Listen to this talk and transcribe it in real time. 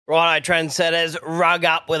Righto, trendsetters, rug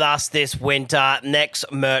up with us this winter. Next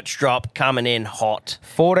merch drop coming in hot.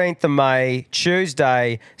 14th of May,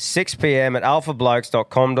 Tuesday, 6 p.m. at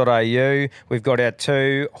alphablokes.com.au. We've got our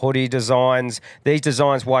 2 hoodie designs. These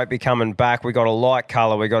designs won't be coming back. We've got a light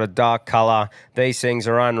colour. We've got a dark colour. These things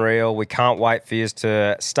are unreal. We can't wait for you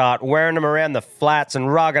to start wearing them around the flats and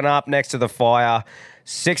rugging up next to the fire.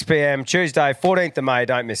 6 p.m, Tuesday, 14th of May.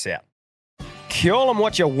 Don't miss out. Call them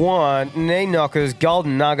what you want, knee knockers,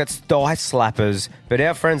 golden nuggets, thigh slappers, but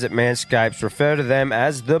our friends at Manscaped refer to them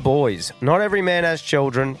as the boys. Not every man has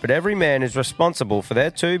children, but every man is responsible for their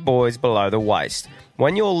 2 boys below the waist.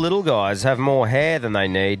 When your little guys have more hair than they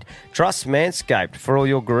need, trust Manscaped for all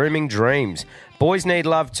your grooming dreams. Boys need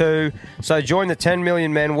love too, so join the 10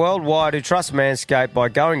 million men worldwide who trust Manscaped by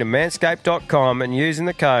going to manscaped.com and using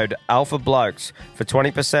the code ALPHABLOKES for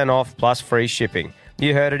 20% off plus free shipping.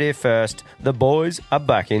 You heard it here first. The boys are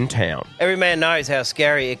back in town. Every man knows how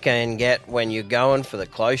scary it can get when you're going for the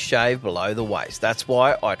close shave below the waist. That's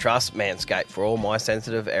why I trust Manscaped for all my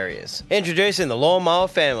sensitive areas. Introducing the Lawnmower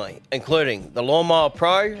family, including the Lawnmower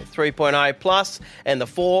Pro 3.0 Plus and the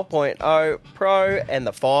 4.0 Pro and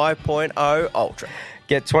the 5.0 Ultra.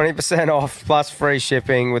 Get 20% off plus free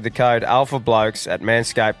shipping with the code ALPHABLOKES at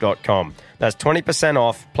manscaped.com. That's 20%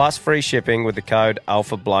 off plus free shipping with the code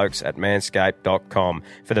ALPHABLOKES at manscaped.com.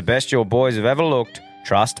 For the best your boys have ever looked,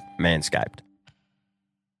 trust Manscaped.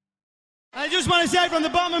 I just want to say from the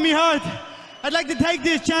bottom of my heart, I'd like to take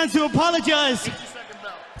this chance to apologise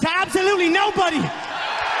to absolutely nobody.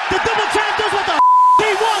 The double champ does what the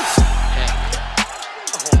he wants.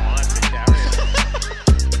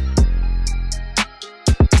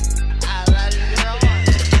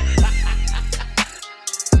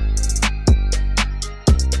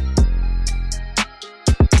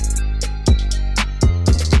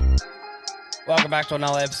 Welcome back to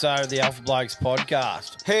another episode of the Alpha Blokes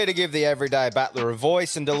podcast. Here to give the everyday battler a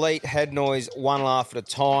voice and delete head noise one laugh at a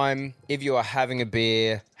time. If you are having a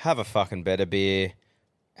beer, have a fucking better beer.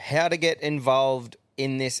 How to get involved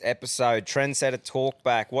in this episode. Trendsetter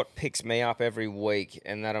Talkback. What picks me up every week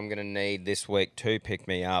and that I'm going to need this week to pick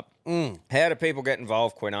me up. How do people get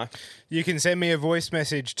involved, Quino? You can send me a voice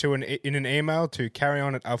message in an email to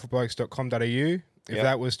carryon@alphablokes.com.au. If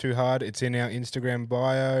that was too hard, it's in our Instagram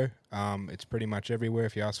bio. It's pretty much everywhere.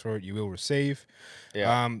 If you ask for it, you will receive.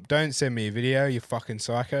 Yeah. Don't send me a video, you fucking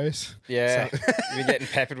psychos. Yeah. You're getting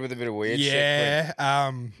peppered with a bit of weird shit. Yeah.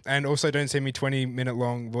 And also don't send me 20-minute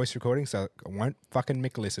long voice recordings, so I won't fucking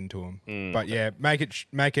listen to them. But yeah, make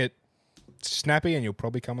it snappy and you'll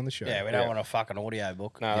probably come on the show. Yeah, we don't want a fucking audio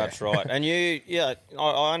book. No, that's right. And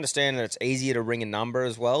I understand that it's easier to ring a number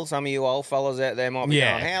as well. Some of you old fellas out there might be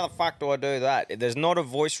going, how the fuck do I do that? If there's not a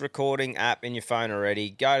voice recording app in your phone already,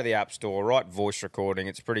 go to the App Store, write voice recording.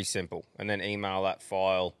 It's pretty simple. And then email that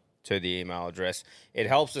file to the email address. It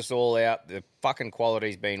helps us all out. The fucking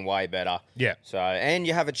quality's been way better. Yeah. So, and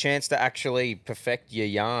you have a chance to actually perfect your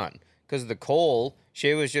yarn. Because the call,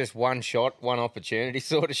 she was just one shot, one opportunity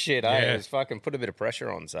sort of shit. It was fucking put a bit of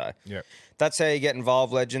pressure on. So that's how you get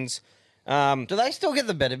involved, legends. Do they still get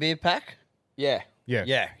the Better Beer pack? Yeah.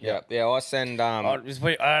 Yeah. I send... I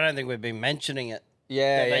don't think we've been mentioning it.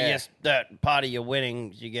 Yeah. Yes, that part of your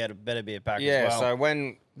winnings, you get a Better Beer pack as well.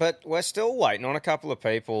 So but we're still waiting on a couple of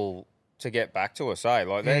people to get back to us, eh?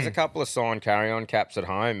 Like, there's a couple of signed carry-on caps at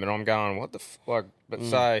home, and I'm going, what the fuck? But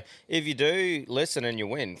so, if you do listen and you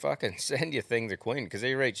win, fucking send your thing to Quinn, because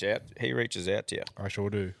he reaches out to you. I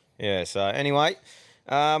sure do. Yeah, so anyway,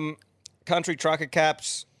 Country Trucker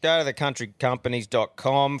Caps, go to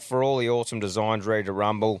thecountrycompanies.com for all the awesome designs ready to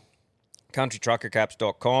rumble.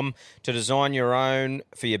 countrytruckercaps.com to design your own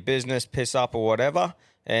for your business, piss up or whatever.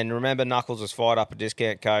 And remember, Knuckles has fired up a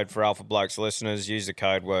discount code for Alpha Blokes listeners. Use the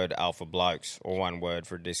code word Alpha Blokes, or one word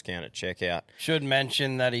for a discount at checkout. Should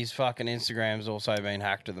mention that his fucking Instagram's also been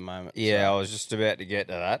hacked at the moment. Yeah, I was just about to get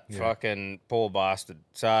to that. Yeah. Fucking poor bastard.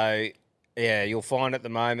 So, yeah, you'll find at the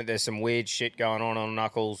moment there's some weird shit going on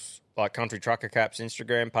Knuckles, like Country Trucker Caps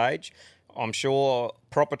Instagram page. I'm sure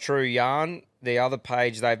Proper True Yarn, the other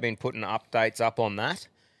page, they've been putting updates up on that.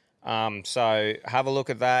 So have a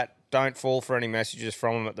look at that. Don't fall for any messages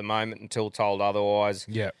from them at the moment until told otherwise.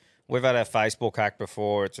 Yeah. We've had our Facebook hack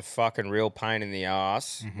before. It's a fucking real pain in the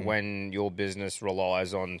ass when your business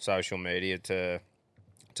relies on social media to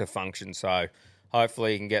function. So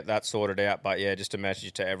hopefully you can get that sorted out. But yeah, just a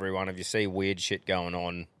message to everyone. If you see weird shit going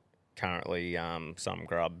on currently, some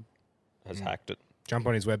grub has hacked it. Jump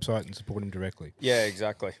on his website and support him directly. Yeah,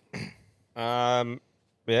 exactly.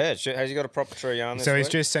 Yeah, has he got a Proper True Yarn this So he's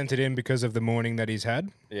week? just sent it in because of the morning that he's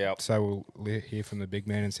had. Yeah. So we'll hear from the big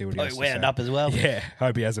man and see what he has to say. Wound up as well. Yeah,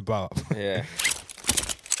 hope he has a blow up. Yeah.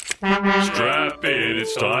 Strap in,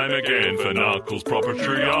 it's time again for Knuckles Proper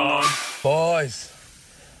Patreon. Boys,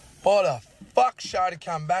 what a fuck show to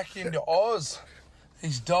come back into Oz.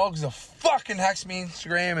 These dogs have fucking hacked me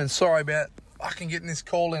Instagram, and sorry about fucking getting this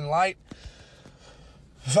call in late.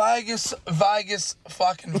 Vegas,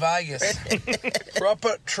 fucking Vegas.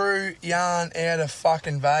 Proper true yarn out of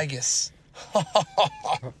fucking Vegas.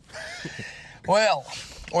 Well,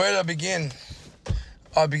 where do I begin?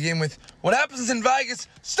 I begin with, what happens in Vegas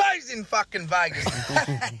stays in fucking Vegas.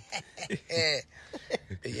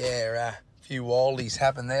 Yeah, a few wildies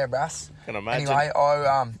happened there, Bass. Can imagine.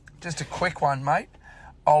 Anyway, just a quick one, mate.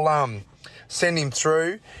 I'll send him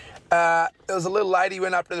through. There was a little lady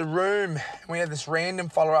went up to the room, and we had this random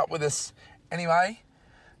follow up with us. Anyway,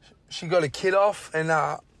 she got a kid off, and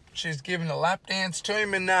she was giving a lap dance to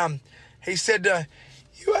him, and he said,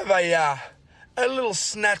 "You have a little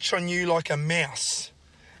snatch on you like a mouse."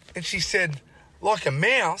 And she said, "Like a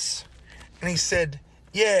mouse?" And he said,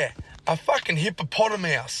 "Yeah, a fucking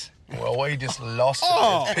hippopotamus." Well, we just lost it.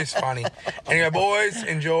 It's piss funny. Anyway, boys,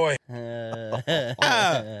 enjoy.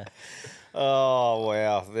 Oh,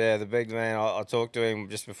 wow. Yeah, the big man. I talked to him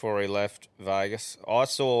just before he left Vegas. I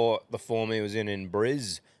saw the form he was in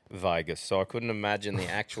Vegas, so I couldn't imagine the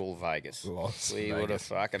actual Vegas. We would have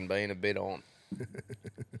fucking been a bit on.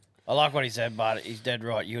 I like what he said, but he's dead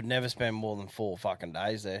right. You would never spend more than 4 fucking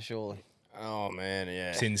days there, surely. Oh, man,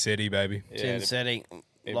 yeah. Sin City, baby. Tin City,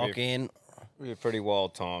 lock in. It'd be a pretty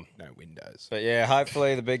wild time. No windows. But yeah,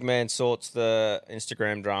 hopefully the big man sorts the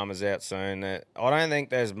Instagram dramas out soon. I don't think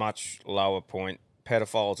there's much lower point.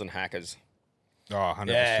 Pedophiles and hackers. Oh, 100%.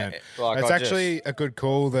 Yeah, like, It's actually a good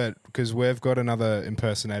call that because we've got another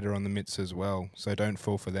impersonator on the mitts as well, so don't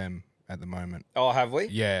fall for them at the moment. Oh, have we?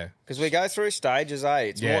 Yeah. Because we go through stages, eh?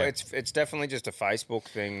 It's Yeah. more. It's definitely just a Facebook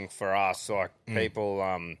thing for us. Like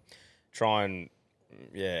people try and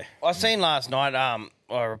I seen last night.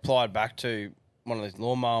 I replied back to one of those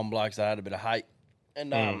lawn mowing blokes that had a bit of hate,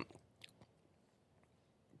 and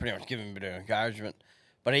pretty much giving him a bit of encouragement.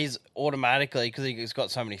 But he's automatically, because he's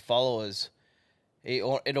got so many followers, it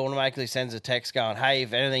automatically sends a text going, "Hey,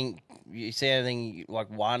 if anything, you see anything like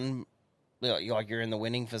you're in the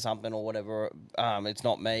winning for something or whatever, it's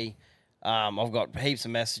not me. I've got heaps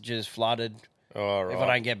of messages flooded. Oh, right. If I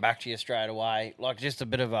don't get back to you straight away, like just a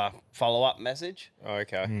bit of a follow-up message."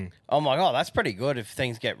 Okay. I'm like, oh, that's pretty good if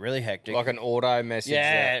things get really hectic. Like an auto message.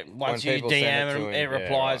 yeah, that once when you people send DM to it, him, it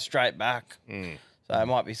replies straight back. Mm. So it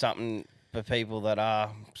might be something for people that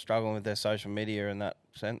are struggling with their social media in that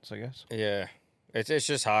sense, I guess. Yeah. It's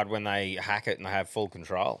just hard when they hack it and they have full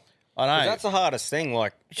control. I know. 'Cause that's the hardest thing.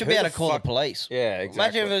 Like, You should who be able to call fuck- the police. Yeah, exactly.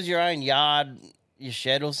 Imagine if it was your own yard, your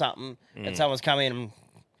shed or something, and someone's come in and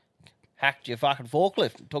hacked your fucking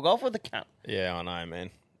forklift and took off with the cunt. Yeah, I know,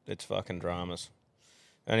 man. It's fucking dramas.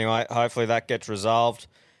 Anyway, hopefully that gets resolved.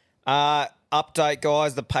 Update,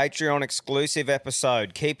 guys, the Patreon exclusive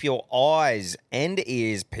episode. Keep your eyes and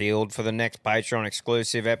ears peeled for the next Patreon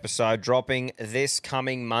exclusive episode dropping this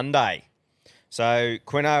coming Monday. So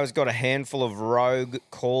Quino has got a handful of rogue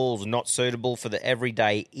calls not suitable for the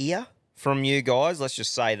everyday ear from you guys. Let's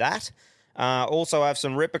just say that. Also have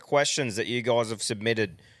some ripper questions that you guys have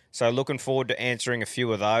submitted. So looking forward to answering a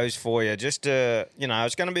few of those for you. Just to,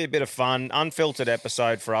 it's going to be a bit of fun, unfiltered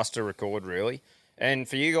episode for us to record, really. And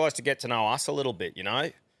for you guys to get to know us a little bit,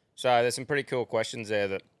 So there's some pretty cool questions there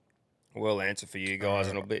that we'll answer for you guys.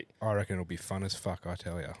 And I reckon it'll be fun as fuck, I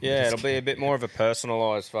tell you. yeah, it'll be a bit more of a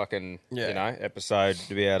personalised fucking, episode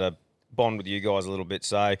to be able to bond with you guys a little bit.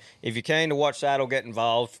 So if you're keen to watch that or get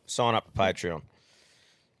involved, sign up to Patreon.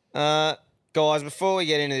 Guys, before we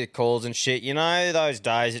get into the calls and shit, those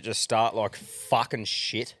days that just start like fucking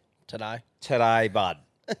shit? Today, bud.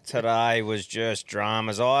 Today was just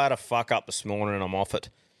dramas. I had a fuck up this morning and I'm off it.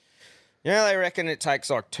 They reckon it takes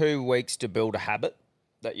like 2 weeks to build a habit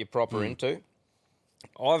that you're proper into.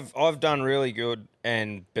 I've done really good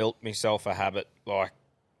and built myself a habit, like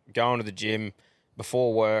going to the gym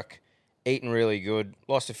before work, eating really good,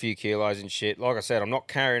 lost a few kilos and shit. Like I said, I'm not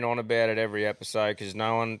carrying on about it every episode because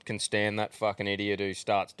no one can stand that fucking idiot who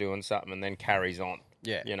starts doing something and then carries on.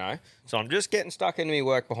 Yeah. So I'm just getting stuck into my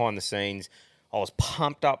work behind the scenes. I was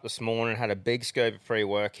pumped up this morning, had a big scoop of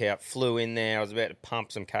pre-workout, flew in there. I was about to pump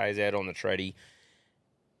some Ks out on the treadie.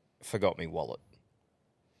 Forgot my wallet.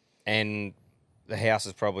 And the house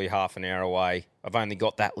is probably half an hour away. I've only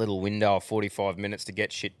got that little window of 45 minutes to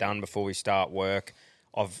get shit done before we start work.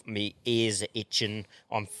 Me ears are itching.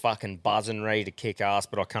 I'm fucking buzzing, ready to kick ass,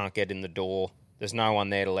 but I can't get in the door. There's no one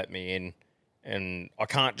there to let me in. And I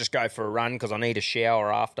can't just go for a run because I need a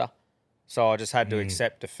shower after. So I just had to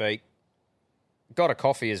accept defeat. got a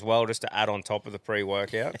coffee as well just to add on top of the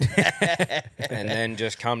pre-workout. And then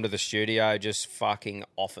just come to the studio just fucking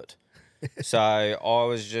off it. So I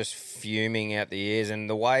was just fuming out the ears. And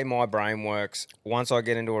the way my brain works, once I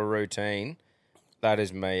get into a routine, that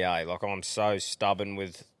is me, eh? Like, I'm so stubborn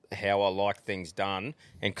with how I like things done.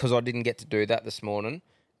 And because I didn't get to do that this morning,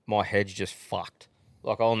 my head's just fucked.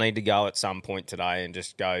 Like, I'll need to go at some point today and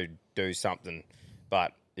just go do something.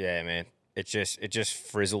 But, yeah, man, it just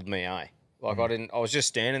frizzled me, eh? Like, I was just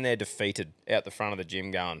standing there defeated out the front of the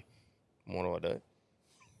gym going, what do I do?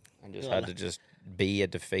 And just had to just be a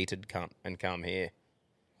defeated cunt and come here.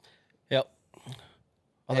 Yep.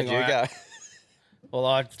 How'd you go? Well,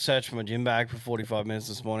 I searched for my gym bag for 45 minutes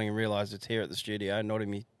this morning and realised it's here at the studio, not in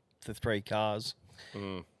me the 3 cars.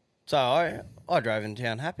 So I drove in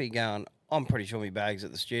town happy going, I'm pretty sure my bag's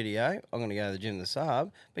at the studio. I'm going to go to the gym this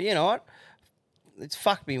sub. But you know what? It's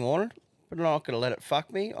fucked me morning. But I'm not going to let it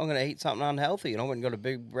fuck me. I'm going to eat something unhealthy. And I went and got a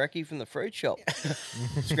big brekkie from the fruit shop.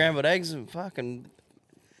 Scrambled eggs and fucking...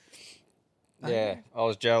 Yeah, I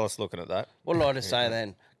was jealous looking at that. What did I just say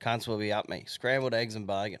then? Cunts will be up me. Scrambled eggs and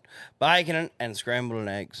bacon. Bacon and scrambled and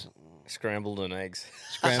eggs. Scrambled and eggs.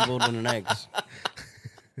 Scrambled and eggs.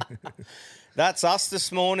 That's us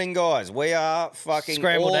this morning, guys. We are fucking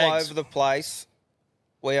Scrambled all eggs. over the place.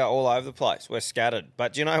 We are all over the place. We're scattered.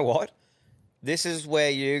 But do you know what? This is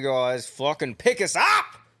where you guys fucking pick us up.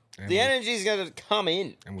 The energy's going to come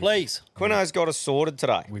in. Please. Quino's got us sorted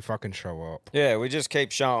today. We fucking show up. Yeah, we just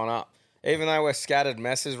keep showing up. Even though we're scattered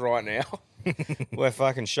messes right now, we're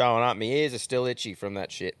fucking showing up. My ears are still itchy from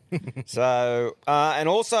that shit. So, and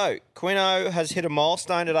also, Quino has hit a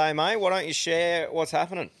milestone today, mate. Why don't you share what's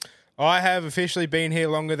happening? I have officially been here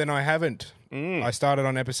longer than I haven't. I started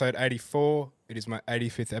on episode 84. It is my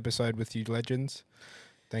 85th episode with you legends.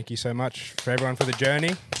 Thank you so much for everyone for the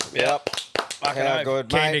journey. Yep. Fucking oath. good,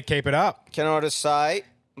 Keen to mate. keep it up. Can I just say,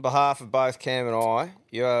 on behalf of both Cam and I,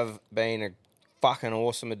 you have been a fucking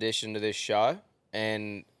awesome addition to this show,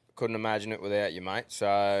 and couldn't imagine it without you, mate.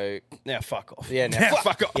 So Now fuck off. yeah, now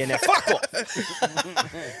fuck off. Yeah, now fuck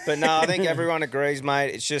off. But no, I think everyone agrees,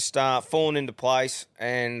 mate. It's just fallen into place,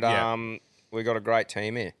 and Yeah. we got a great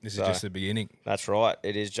team here. This So, is just the beginning. that's right.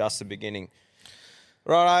 It is just the beginning.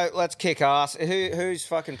 Righto, let's kick ass. Who's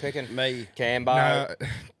fucking picking? Me. Cambo. No,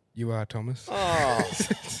 you are, Thomas. Oh,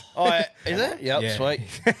 Oh, is it? Yep, Yeah. sweet.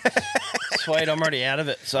 Sweet, I'm already out of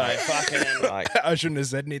it. So fucking... mate. I shouldn't have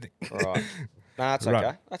said anything. Right. No, that's Right.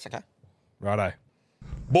 okay. That's okay. Righto.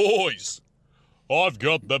 Boys, I've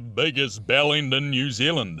got the biggest belly in New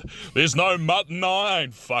Zealand. There's no mutton I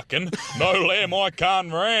ain't fucking, no lamb I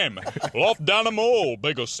can't ram. Well, I've done 'em all,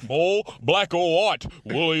 big or small, black or white,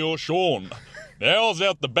 woolly or shorn. Now, I was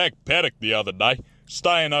out the back paddock the other day,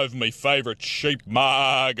 staying over me favourite sheep,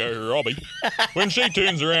 Margot Robbie, when she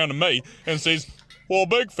turns around to me and says, well,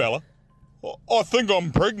 big fella, I think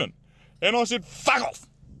I'm pregnant. And I said, fuck off.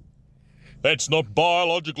 That's not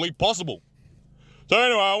biologically possible. So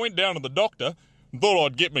anyway, I went down to the doctor and thought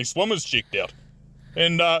I'd get me swimmers checked out.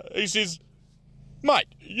 And he says, mate,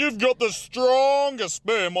 you've got the strongest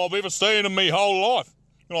sperm I've ever seen in me whole life.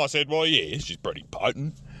 And I said, well, yeah, she's pretty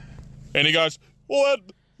potent. And he goes, well,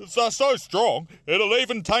 it's so strong, it'll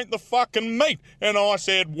even taint the fucking meat. And I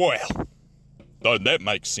said, well, don't that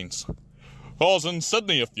make sense? I was in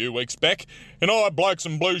Sydney a few weeks back, and I had blokes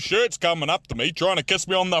in blue shirts coming up to me trying to kiss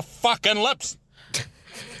me on the fucking lips.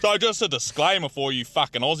 So just a disclaimer for you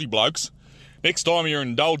fucking Aussie blokes. Next time you're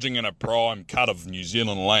indulging in a prime cut of New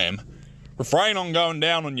Zealand lamb, refrain on going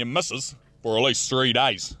down on your missus for at least 3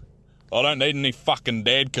 days. I don't need any fucking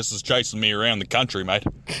dad kisses chasing me around the country, mate.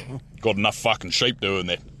 Got enough fucking sheep doing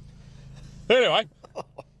that. Anyway, I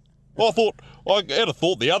had a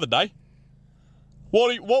thought the other day.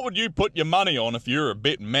 What would you put your money on if you were a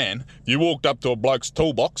betting man? If you walked up to a bloke's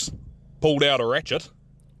toolbox, pulled out a ratchet,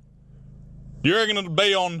 do you reckon it'd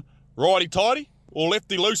be on righty-tighty or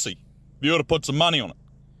lefty-loosey if you were to put some money on it?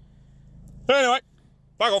 Anyway,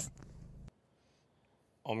 fuck off.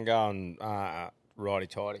 I'm going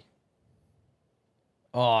righty-tighty.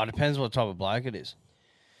 Oh, it depends what type of bloke it is.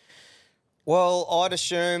 Well, I'd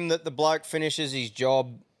assume that the bloke finishes his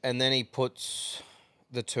job and then he puts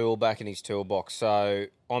the tool back in his toolbox. So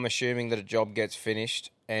I'm assuming that a job gets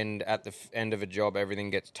finished and at the end of a job, everything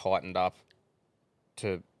gets tightened up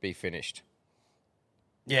to be finished.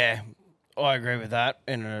 Yeah, I agree with that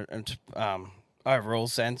in an overall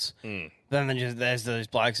sense. Then there's those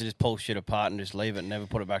blokes that just pull shit apart and just leave it and never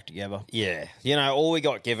put it back together. Yeah. You know, all we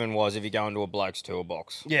got given was if you go into a bloke's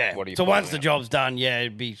toolbox. Yeah. What do you So put once in the there? job's done, yeah,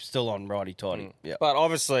 it'd be still on righty-tighty. Yeah. But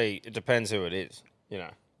obviously, it depends who it is, you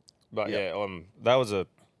know. But Yep. yeah,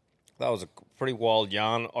 that that was a pretty wild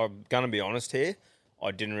yarn. I'm going to be honest here.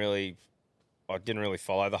 I didn't really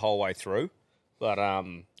follow the whole way through. But,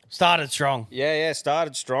 Started strong. yeah,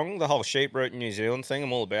 started strong. The whole sheep route in New Zealand thing,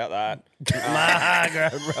 I'm all about that.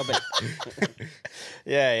 Margaret Robbie.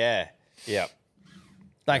 Yeah. Yep.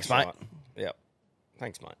 Thanks, mate. Right. Yep.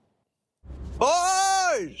 Thanks, mate.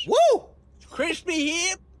 Boys! Woo! Crispy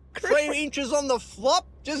here, 3 inches on the flop.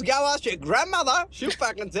 Just go ask your grandmother. She'll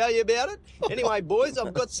fucking tell you about it. Anyway, boys,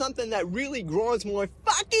 I've got something that really grinds my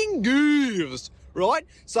fucking gears, right?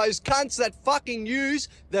 So those cunts that fucking use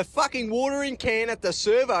the fucking watering can at the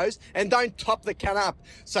servos and don't top the can up.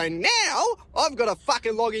 So now I've got to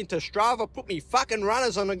fucking log into Strava, put me fucking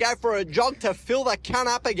runners on and go for a jog to fill the can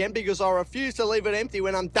up again because I refuse to leave it empty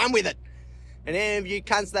when I'm done with it. And any of you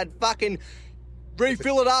cunts that fucking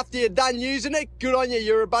refill it after you're done using it, good on you,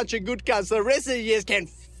 you're a bunch of good cunts. The rest of you can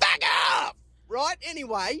fuck off, right?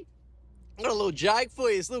 Anyway, I've got a little joke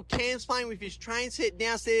for you. This little Cam's playing with his train set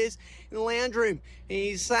downstairs in the lounge room. And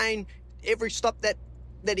he's saying, every stop that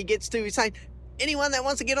he gets to, he's saying, anyone that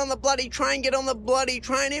wants to get on the bloody train, get on the bloody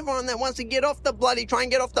train. Everyone that wants to get off the bloody train,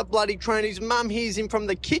 get off the bloody train. His mum hears him from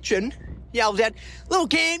the kitchen, yells out, little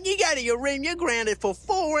Cam, you go to your room, you're grounded for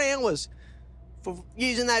 4 hours. For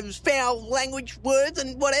using those foul language words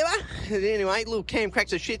and whatever. Anyway, little Cam cracks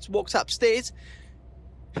the shits, walks upstairs,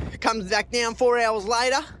 comes back down 4 hours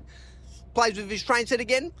later, plays with his train set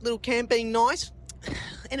again. Little Cam being nice.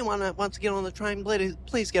 Anyone that wants to get on the train,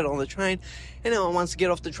 please get on the train. Anyone wants to get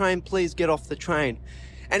off the train, please get off the train.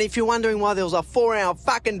 And if you're wondering why there was a 4-hour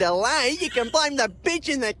fucking delay, you can blame the bitch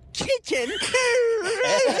in the kitchen.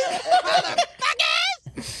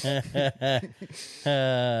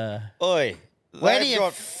 Motherfuckers! Oi. Where They've do you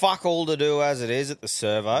got fuck all to do as it is at the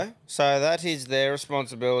servo, so that is their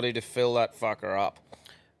responsibility to fill that fucker up.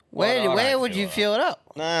 Where would you fill it up?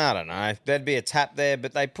 Nah, I don't know. There'd be a tap there,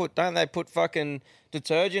 but don't they put fucking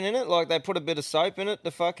detergent in it? Like they put a bit of soap in it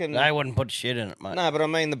to fucking... They wouldn't put shit in it, mate. No, but I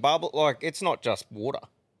mean the bubble, like it's not just water.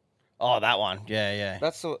 Oh, that one. Yeah.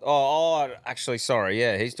 That's actually, sorry.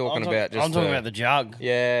 Yeah, he's talking about just... I'm talking about the jug.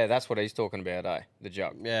 Yeah, that's what he's talking about, eh? The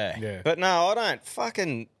jug. Yeah. But no, I don't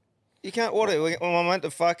fucking... You can't order. When I went to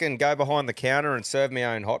fucking go behind the counter and serve my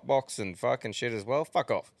own hot box and fucking shit as well. Fuck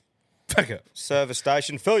off. Fuck it. Service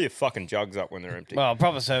station, fill your fucking jugs up when they're empty. Well, a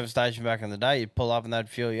proper service station back in the day, you'd pull up and they'd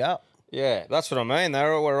fill you up. Yeah, that's what I mean.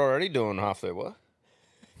 We're already doing half their work.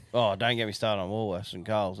 Oh, don't get me started on Woolworths and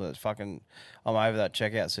Coles. It's fucking... I'm over that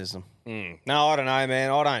checkout system. No, I don't know, man.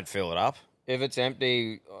 I don't fill it up. If it's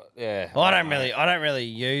empty, yeah. I don't really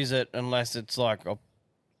use it unless it's like I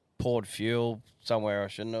poured fuel somewhere I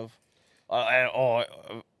shouldn't have. When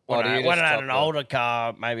I had an older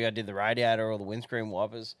car, maybe I did the radiator or the windscreen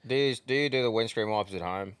wipers. Do you do the windscreen wipers at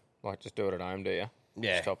home? Like, just do it at home, do you?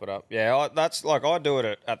 Yeah. Just top it up. Yeah, that's like I do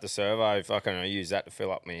it at the servo. Fucking I use that to fill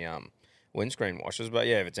up my windscreen washers. But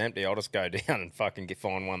yeah, if it's empty, I'll just go down and fucking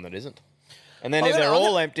find one that isn't. And then if they're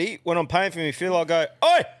all empty, when I'm paying for my fuel, I'll go,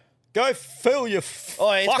 oi, go fill your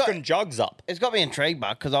fucking jugs up. It's got me intrigued,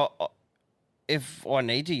 Buck, because if I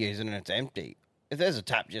need to use it and it's empty, if there's a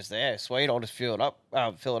tap just there, sweet, I'll just fill it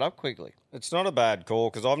up quickly. It's not a bad call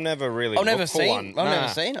because I've never really I've never looked for one. never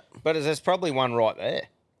seen it. But there's probably one right there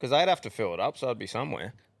because they'd have to fill it up, so it'd be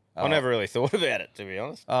somewhere. I never really thought about it, to be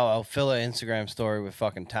honest. Oh, I'll fill an Instagram story with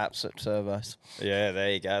fucking taps at servos. Yeah,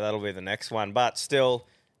 there you go. That'll be the next one. But still,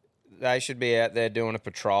 they should be out there doing a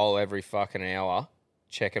patrol every fucking hour,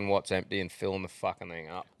 checking what's empty and filling the fucking thing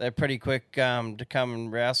up. They're pretty quick to come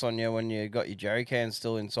and rouse on you when you got your jerry cans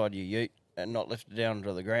still inside your ute and not lifted down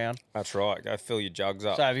to the ground. That's right. Go fill your jugs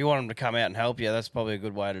up. So if you want them to come out and help you, that's probably a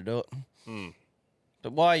good way to do it.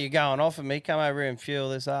 But while you're going off of me, come over here and fuel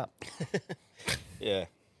this up. Yeah.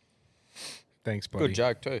 Thanks, buddy. Good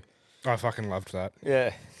joke too. I fucking loved that.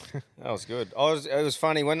 Yeah, that was good. It was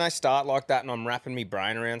funny when they start like that and I'm wrapping my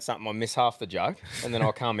brain around something, I miss half the joke and then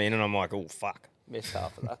I'll come in and I'm like, oh, fuck, missed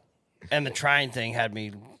half of that. And the train thing had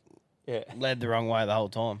me led the wrong way the whole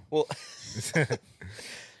time. Well,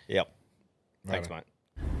 yep. Thanks, mate.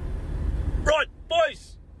 Right,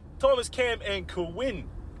 boys. Thomas, Cam, and Coolwin.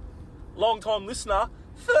 Long-time listener,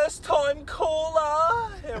 first-time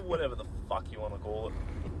caller, and whatever the fuck you want to call it.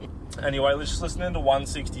 Anyway, let's just listen into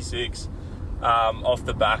 166 off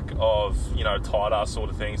the back of, tight ass sort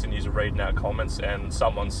of things, and you're reading out comments, and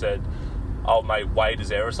someone said, "Oh, mate, weighed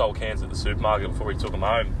his aerosol cans at the supermarket before he took them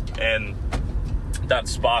home," and that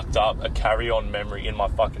sparked up a carry-on memory in my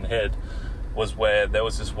fucking head. Was where there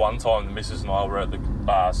was this one time the missus and I were at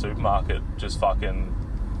the supermarket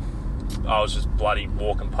I was just bloody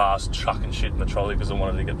walking past, chucking shit in the trolley because I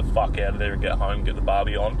wanted to get the fuck out of there and get home, get the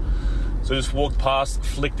barbie on. So I just walked past,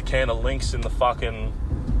 flicked a can of Lynx in the fucking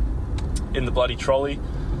in the bloody trolley.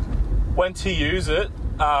 Went to use it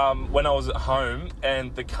when I was at home,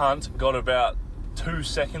 and the cunt got about 2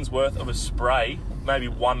 seconds worth of a spray, maybe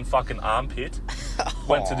one fucking armpit.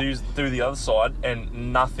 Went to do the other side,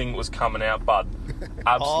 and nothing was coming out, bud.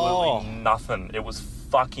 Absolutely nothing. It was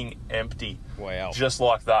fucking empty. Wow. Just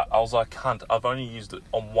like that. I was like, cunt, I've only used it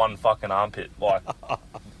on one fucking armpit. Like,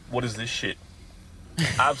 what is this shit?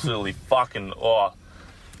 Absolutely fucking,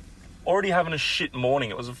 already having a shit morning.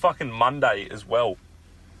 It was a fucking Monday as well,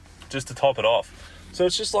 just to top it off. So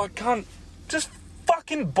it's just like, cunt, just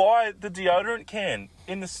fucking buy the deodorant can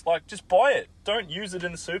in this, like, just buy it. Don't use it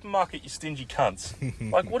in the supermarket, you stingy cunts.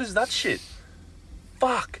 Like, what is that shit?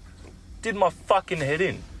 Fuck. Did my fucking head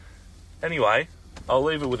in. Anyway, I'll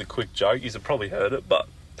leave it with a quick joke. You've probably heard it, but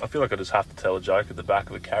I feel like I just have to tell a joke at the back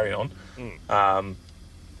of the carry-on.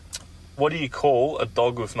 What do you call a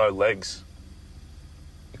dog with no legs?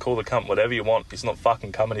 You call the cunt whatever you want. He's not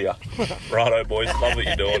fucking coming to you. Righto, boys. Love what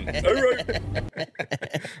you're doing. I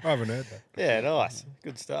haven't heard that. Yeah, nice.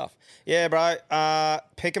 Good stuff. Yeah, bro.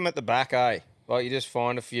 Pick them at the back, eh? Like, you just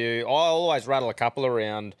find a few. I always rattle a couple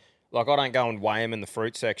around. Like, I don't go and weigh them in the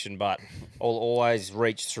fruit section, but I'll always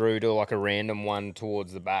reach through to, like, a random one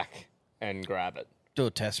towards the back and grab it. Do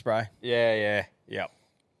a test spray. Yeah. Yep.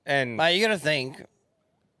 And Mate, you got to think.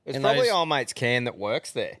 it's probably old mate's can that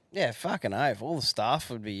works there. Yeah, fucking oath. All the staff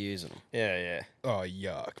would be using them. Yeah. Oh,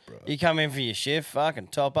 yuck, bro. You come in for your shift, fucking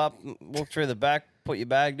top up, walk through the back, put your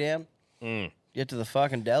bag down, get to the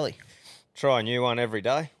fucking deli. Try a new one every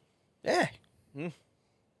day. Yeah.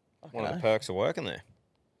 One of the perks of working there.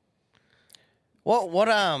 What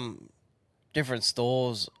different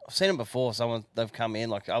stores? I've seen them before. They've come in,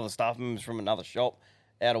 like other staff members from another shop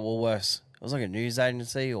out of Woolworths. It was like a news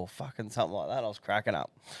agency or fucking something like that. I was cracking up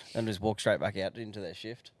and just walked straight back out into their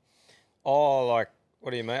shift. Oh, like, what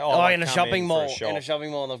do you mean? Oh, like in a come shopping in for mall. shop. In a shopping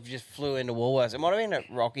mall, and they just flew into Woolworths. It might have been at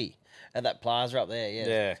Rocky, at that plaza up there. Yeah.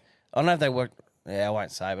 Yeah. I don't know if they worked. Yeah, I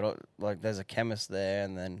won't say, but like, there's a chemist there,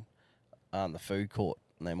 and then the food court,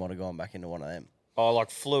 and they might have gone back into one of them. Oh, like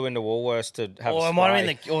flew into Woolworths to have a Or spray. it might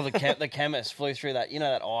have been the chemist flew through that,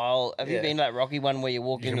 that aisle. Have you been to that Rocky one where you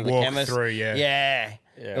walk into the walk chemist? through, yeah. Yeah.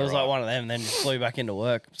 Yeah, It was right. like one of them, then just flew back into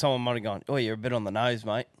work. Someone might have gone, you're a bit on the nose,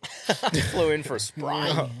 mate. Flew in for a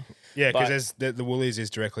spray. Yeah, But- because the Woolies is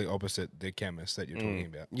directly opposite the chemist that you're talking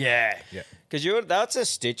about. Yeah. Because that's a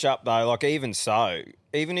stitch up though. Like even so,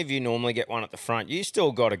 even if you normally get one at the front, you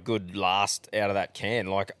still got a good last out of that can.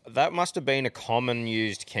 Like that must have been a common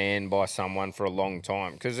used can by someone for a long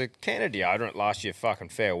time. Because a can of deodorant lasts you a fucking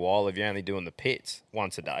fair while if you're only doing the pits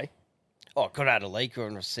once a day. Oh, it could have had a leak or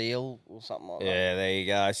a seal or something like that. Yeah, there you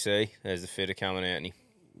go. See, there's the fitter coming out, and he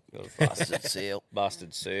got a Busted seal.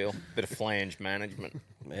 busted seal. Bit of flange management.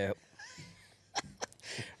 Yep.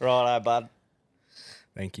 Righto, bud.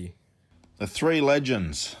 Thank you. The three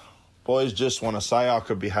legends. Boys, just want to say I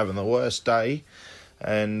could be having the worst day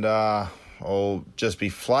and I'll just be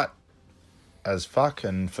flat as fuck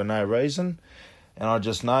and for no reason. And I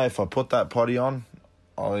just know if I put that potty on,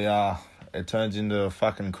 it turns into a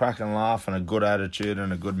fucking cracking laugh and a good attitude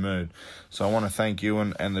and a good mood. So I want to thank you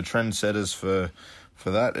and the trendsetters for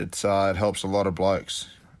that. It helps a lot of blokes.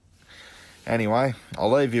 Anyway,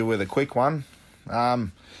 I'll leave you with a quick one.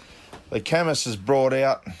 The chemist has brought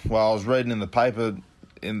out, I was reading in the paper,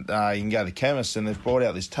 you can go to the chemist and they've brought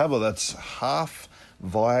out this tablet that's half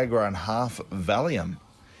Viagra and half Valium.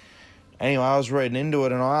 Anyway, I was reading into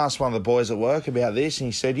it and I asked one of the boys at work about this and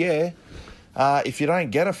he said, if you don't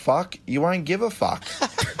get a fuck, you won't give a fuck.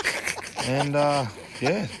 And,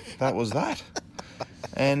 that was that.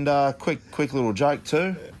 And quick little joke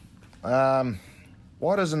too.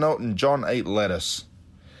 Why doesn't Elton John eat lettuce?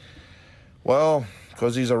 Well,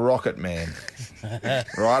 because he's a rocket man.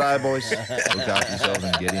 Righto, boys. Look after yourselves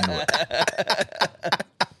and get into it.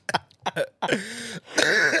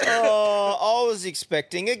 I was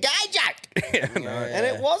expecting a gay joke. And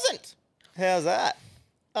it wasn't. How's that?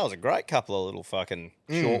 That was a great couple of little fucking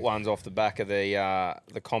short ones off the back of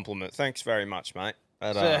the compliment. Thanks very much, mate.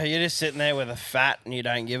 But, So you're just sitting there with a fat and you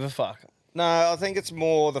don't give a fuck. no, I think it's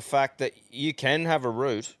more the fact that you can have a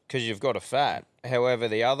root because you've got a fat. However,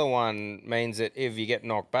 the other one means that if you get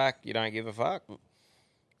knocked back, you don't give a fuck.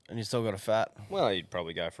 And you still got a fat. Well, you'd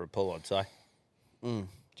probably go for a pull, I'd say.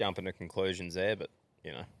 Jump into conclusions there, but,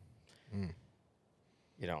 you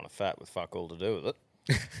don't want a fat with fuck all to do with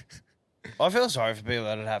it. I feel sorry for people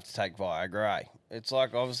that would have to take Viagra. It's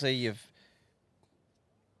like, obviously,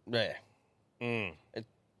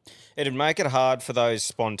 It'd make it hard for those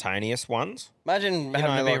spontaneous ones. Imagine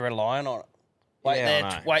having to be relying on it. Wait Yeah, I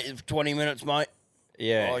know. wait 20 minutes, mate.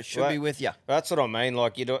 Yeah, I should be with you. That's what I mean.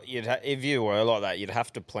 Like if you were like that, you'd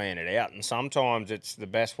have to plan it out. And sometimes it's the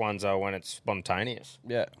best ones are when it's spontaneous.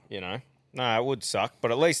 Yeah. You know, no, it would suck, but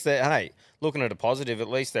at least hey, looking at a positive, at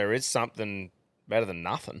least there is something better than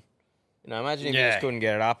nothing. You know, imagine if you just couldn't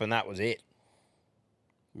get it up and that was it.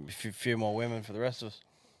 A few more women for the rest of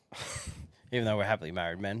us. Even though we're happily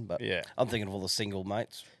married men, but Yeah. I'm thinking of all the single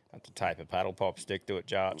mates. Have to tape a paddle pop stick to it,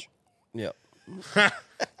 Jarch. Yep.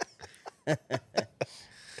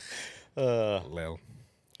 Lil.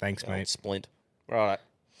 Thanks, mate. Splint. Right.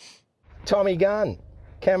 Tommy Gunn,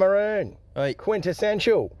 Cameroon, Hey.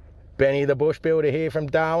 quintessential. Benny the Bush Builder here from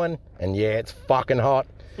Darwin, and yeah, it's fucking hot.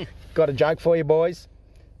 Got a joke for you boys.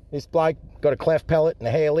 This bloke got a cleft palate and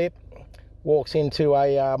a hair lip, walks into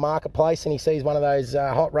a marketplace and he sees one of those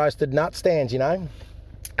hot roasted nut stands, you know.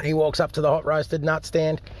 He walks up to the hot roasted nut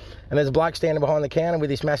stand and there's a bloke standing behind the counter with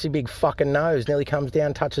this massive big fucking nose. Nearly comes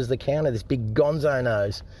down, touches the counter, this big gonzo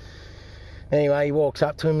nose. Anyway, he walks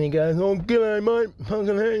up to him and he goes, "Oh, g'day, mate.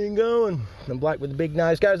 Fucking how you going?" And the bloke with the big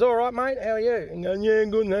nose goes, "All right, mate. How are you?" And he goes, "Yeah,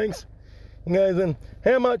 good, thanks." He goes, "And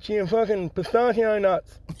how much are your fucking pistachio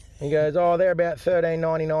nuts?" He goes, "Oh, they're about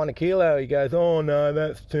 $13.99 a kilo." He goes, "Oh, no,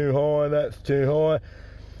 that's too high. That's too high.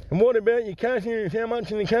 And what about your cashews? How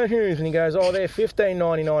much are the cashews?" And he goes, "Oh, they're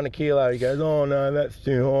 $15.99 a kilo." He goes, "Oh, no, that's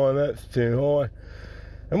too high. That's too high.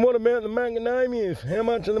 And what about the macadamias? How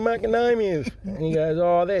much are the macadamias?" And he goes,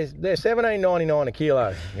 "Oh, they're $17.99 a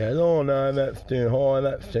kilo." He goes, "Oh, no, that's too high.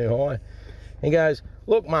 That's too high." He goes,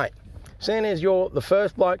 "Look, mate, seeing as you're the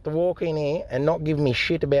first bloke to walk in here and not give me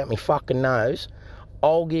shit about me fucking nose,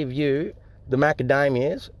 I'll give you the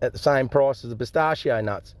macadamias at the same price as the pistachio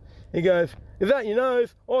nuts." He goes, "Is that your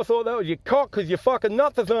nose? I thought that was your cock because your fucking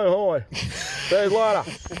nuts are so high." See you later.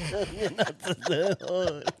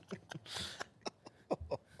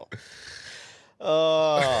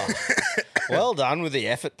 Oh, well done with the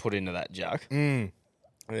effort put into that joke.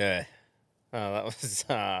 Yeah. Oh,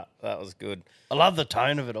 that was good. I love the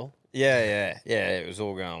tone of it all. Yeah. It was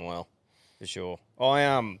all going well, for sure. I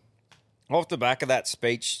off the back of that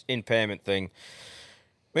speech impairment thing,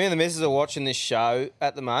 me and the missus are watching this show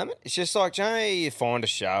at the moment. It's just like, you find a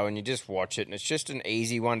show and you just watch it, and it's just an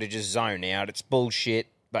easy one to just zone out. It's bullshit,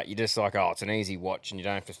 but you're just like, oh, it's an easy watch, and you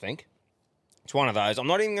don't have to think. It's one of those. I'm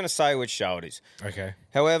not even going to say which show it is. Okay.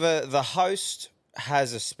 However, the host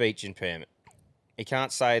has a speech impairment. He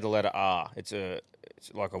can't say the letter R. It's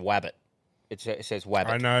like a wabbit. It says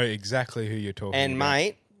wabbit. I know exactly who you're talking And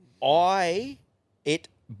about. mate, it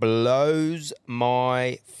blows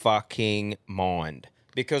my fucking mind.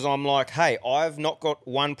 Because I'm like, hey, I've not got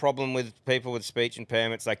one problem with people with speech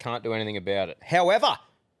impairments. They can't do anything about it. However,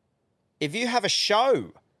 if you have a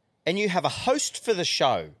show and you have a host for the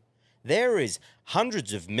show, there is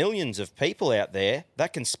hundreds of millions of people out there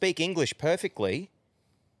that can speak English perfectly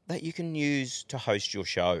that you can use to host your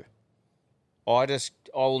show. I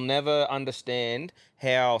will never understand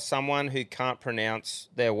how someone who can't pronounce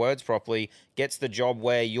their words properly gets the job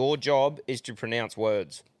where your job is to pronounce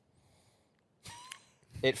words.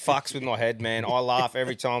 It fucks with my head, man. I laugh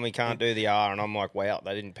every time we can't do the R, and I'm like, wow,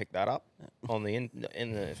 they didn't pick that up on the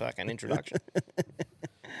in the fucking introduction.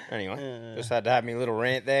 Anyway, just had to have me little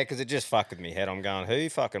rant there because it just fucked with me head. I'm going, who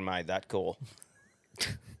fucking made that call?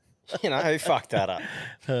 Who fucked that up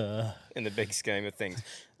in the big scheme of things?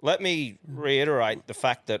 Let me reiterate the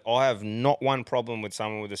fact that I have not one problem with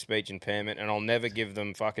someone with a speech impairment, and I'll never give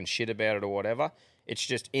them fucking shit about it or whatever. It's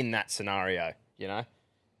just in that scenario,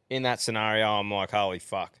 In that scenario, I'm like, holy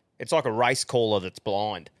fuck. It's like a race caller that's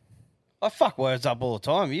blind. I fuck words up all the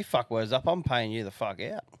time. You fuck words up, I'm paying you the fuck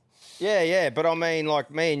out. Yeah, but I mean, like,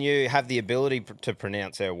 me and you have the ability to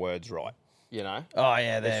pronounce our words right, Oh,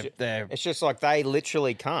 yeah, they're... It's just like they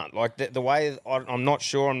literally can't. Like, the way, I'm not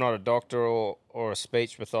sure, I'm not a doctor or a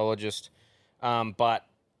speech pathologist, but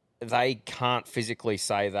they can't physically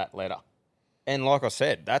say that letter. And like I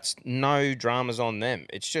said, that's no dramas on them.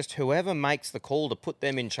 It's just whoever makes the call to put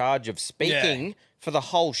them in charge of speaking for the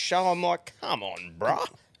whole show. I'm like, come on, bruh.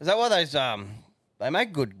 Is that why those, they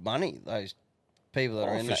make good money, those people that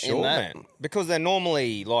are in that? Man. Because they're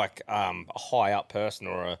normally like a high up person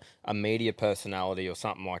or a media personality or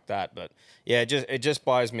something like that. But yeah, it just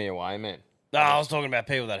blows me away, man. No, I was talking about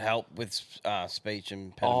people that help with speech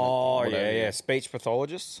impediment. Oh, yeah. Speech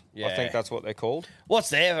pathologists. Yeah. I think that's what they're called. What's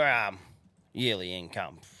their yearly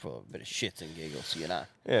income for a bit of shits and giggles,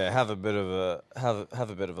 Yeah, have a bit of a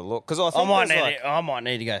look. Because I think I might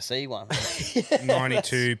need to go see one.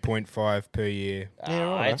 92.5 per year.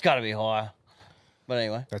 It's got to be higher. But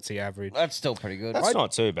anyway, that's the average. That's still pretty good. That's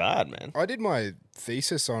not too bad, man. I did my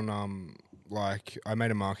thesis on I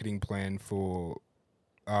made a marketing plan for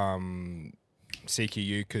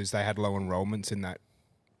CQU because they had low enrollments in that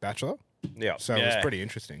bachelor. Yeah. So it was pretty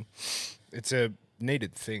interesting. It's a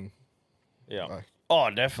needed thing. Yeah. Like, Oh,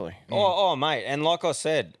 definitely. Oh, mate, and like I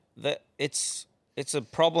said, that it's a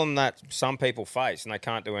problem that some people face and they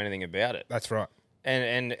can't do anything about it. that's right.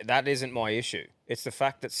 And that isn't my issue. It's the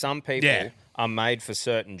fact that some people are made for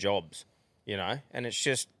certain jobs, you know, and it's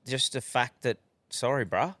just the fact that, sorry,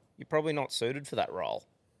 bruh, you're probably not suited for that role.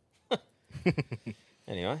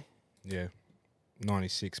 Anyway. Yeah.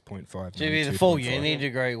 96.5. It'd be the full uni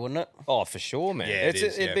degree, wouldn't it? Oh, for sure, man. Yeah,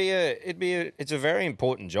 It's a very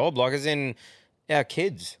important job. Like, as in our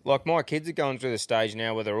kids. Like, my kids are going through the stage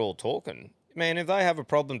now where they're all talking. Man, if they have a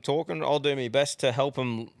problem talking, I'll do my best to help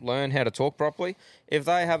them learn how to talk properly. If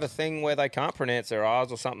they have a thing where they can't pronounce their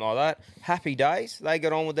R's or something like that, happy days. They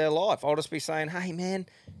get on with their life. I'll just be saying, hey, man,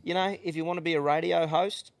 you know, if you want to be a radio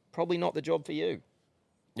host, probably not the job for you.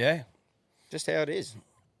 Yeah. Just how it is.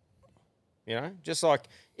 You know, just like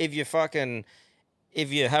if you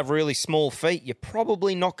have really small feet, you're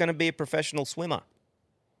probably not going to be a professional swimmer.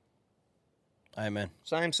 Amen.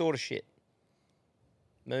 Same sort of shit.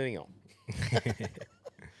 Moving on.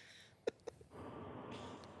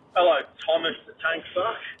 Hello, Thomas the Tank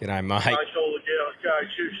Fuck. G'day, mate. Most all the girls go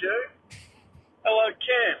shoo-shoo. Hello,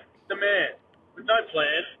 Cam, the man, with no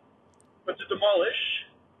plan, but to demolish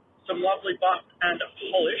some lovely buff and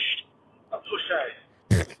polished a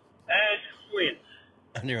pusho. And win.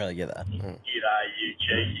 I didn't really get that. G'day, you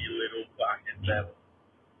cheeky little fucking devil.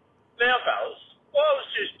 Now, fellas, I was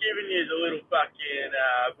just giving you the little fucking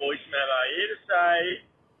voice memo here to say,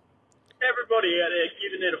 everybody out there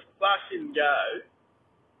giving it a fucking go,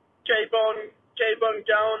 keep on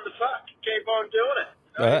going the fuck. Keep on doing it.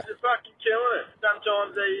 You know, You're fucking killing it.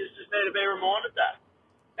 Sometimes you just need to be reminded that.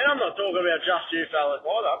 And I'm not talking about just you fellas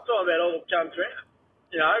either. I'm talking about all the cunts around.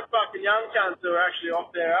 You know, fucking young cunts who are actually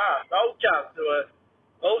off their ass. Old cunts who are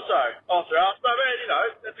also off their ass. But, man, you know,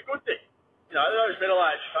 that's a good thing. You know, those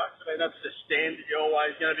middle-aged fucks, I mean, that's the standard you're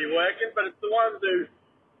always going to be working. But it's the ones who,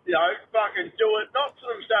 you know, fucking do it, not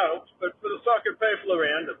for themselves, but for the fucking people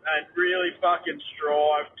around them. And really fucking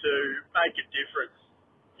strive to make a difference,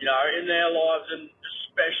 you know, in their lives and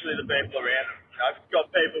especially the people around them. You know,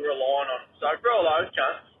 got people relying on them. So for all those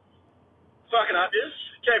cunts, fucking up yous.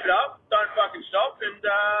 Keep it up. Don't fucking stop. And,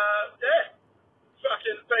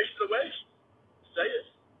 fucking peace to the West. See yous.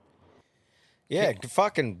 Yeah,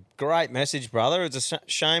 fucking great message, brother. It's a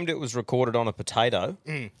shame it was recorded on a potato.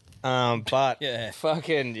 But Yeah.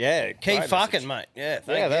 fucking, yeah. Keep great fucking, message. mate.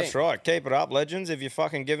 Yeah, Yeah, that's right. Keep it up, legends. If you're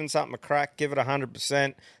fucking giving something a crack, give it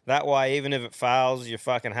 100%. That way, even if it fails, you're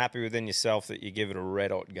fucking happy within yourself that you give it a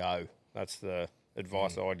red-hot go. That's the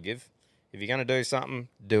advice I'd give. If you're going to do something,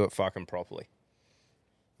 do it fucking properly.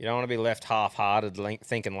 You don't want to be left half-hearted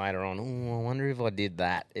thinking later on, oh, I wonder if I did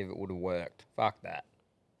that, if it would have worked. Fuck that.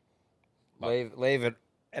 Leave it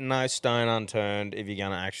no stone unturned if you're going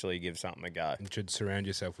to actually give something a go. You should surround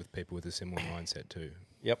yourself with people with a similar mindset too.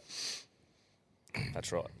 Yep.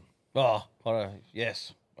 That's right. Oh,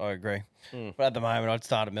 yes, I agree. But at the moment, I'd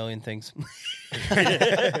start a million things.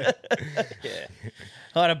 Yeah.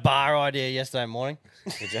 I had a bar idea yesterday morning.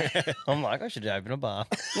 I'm like, I should open a bar.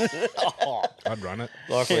 I'd run it.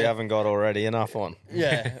 Like we haven't got already enough on.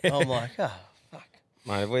 Yeah. I'm like, oh, fuck.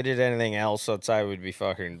 Mate, if we did anything else, I'd say we'd be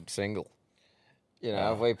fucking single. You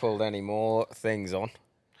know, if we pulled any more things on.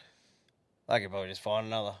 I could probably just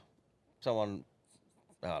find someone,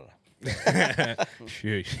 I don't know.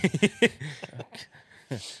 Shoot.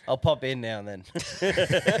 I'll pop in now and then.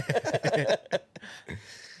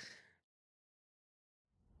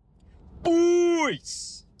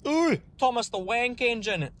 Boys! Thomas the Wank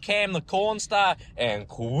Engine, Cam the Corn Star, and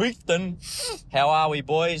Clifton. How are we,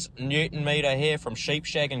 boys? Newton Meter here from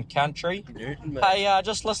Sheepshagging Country. Hey,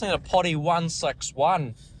 just listening to Potty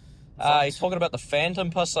 161. He's talking about the Phantom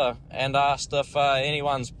Pisser and asked if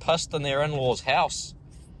anyone's pissed in their in-laws' house.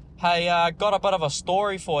 Hey, got a bit of a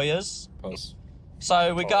story for yous.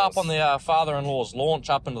 So we go up on the father-in-law's launch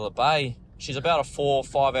up into the bay. She's about a 4 or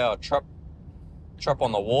 5 hour trip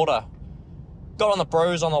on the water. Got on the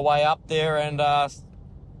brews on the way up there and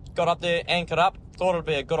got up there, anchored up. Thought it'd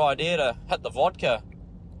be a good idea to hit the vodka.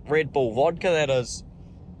 Red Bull vodka, that is.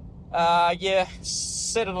 Yeah,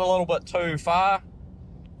 set it a little bit too far.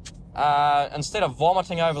 Instead of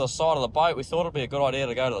vomiting over the side of the boat, we thought it'd be a good idea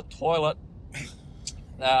to go to the toilet.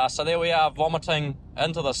 So there we are, vomiting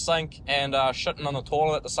into the sink and shitting on the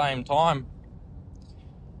toilet at the same time.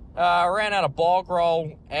 Ran out of bog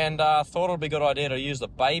roll and thought it'd be a good idea to use the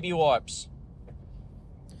baby wipes.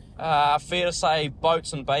 Fair to say,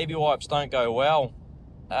 boats and baby wipes don't go well.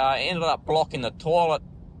 Ended up blocking the toilet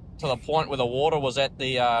to the point where the water was at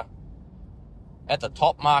the at the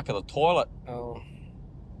top mark of the toilet. Oh.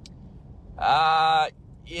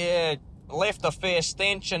 Yeah, left a fair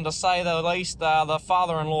stench, and to say the least, the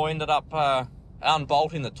father-in-law ended up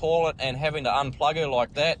unbolting the toilet and having to unplug her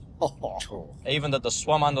like that. Even did the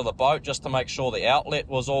swim under the boat just to make sure the outlet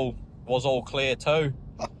was all clear too.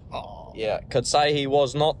 Yeah, could say he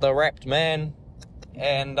was not the wrapped man,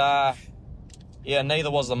 and yeah, neither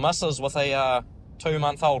was the missus with a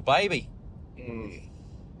 2-month-old baby.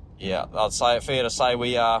 Yeah, I'd say it fair to say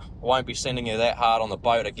we won't be sending you that hard on the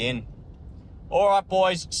boat again. All right,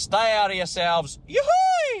 boys, stay out of yourselves.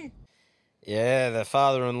 Yoo-hoo! Yeah, the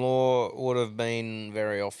father-in-law would have been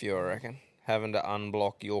very off you, I reckon, having to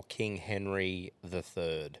unblock your King Henry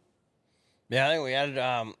III. Yeah, I think we had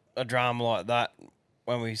a drama like that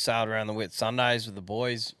when we sailed around the Whit Sundays with the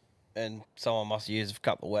boys, and someone must have used a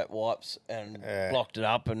couple of wet wipes and blocked it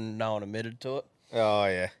up, and no one admitted to it. Oh,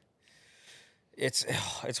 yeah.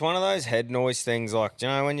 It's one of those head noise things, like, do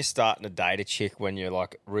you know, when you're starting to date a chick when you're,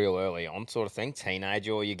 like, real early on sort of thing,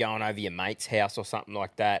 teenager, or you're going over your mate's house or something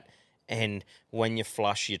like that, and when you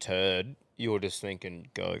flush your turd, you're just thinking,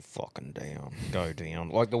 go fucking down, go down.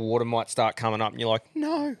 Like, the water might start coming up, and you're like,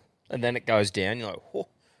 no. And then it goes down, you're like, whoa.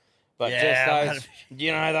 But Yeah, just those,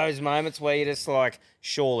 you know, those moments where you're just like,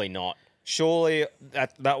 surely not. Surely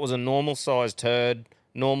that was a normal-sized turd,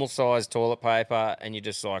 normal-sized toilet paper, and you're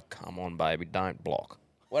just like, come on, baby, don't block.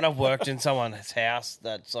 When I've worked in someone's house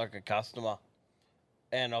that's like a customer,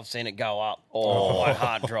 and I've seen it go up, my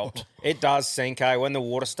heart dropped. It does sink, eh? When the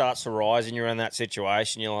water starts to rise and you're in that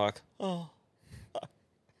situation, you're like, oh,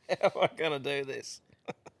 how am I going to do this?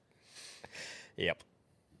 Yep.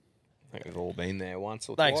 I think we've all been there once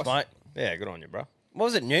or Thanks, twice. mate. Yeah, good on you, bro. What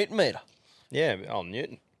was it, Newton meter? Yeah,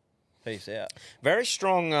 Newton. Peace out. Very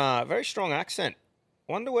strong accent.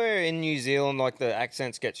 Wonder where in New Zealand, like, the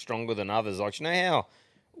accents get stronger than others. Like, you know how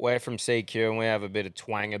we're from CQ and we have a bit of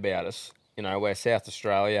twang about us? You know, where South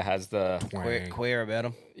Australia has the... Queer about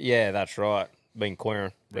them. Yeah, that's right. Been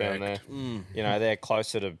queering down there. You know, they're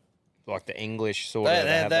closer to, like, the English sort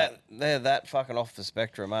of... They're that fucking off the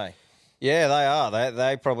spectrum, eh? Yeah, they are.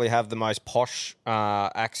 They probably have the most posh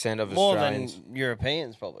accent of More Australians. than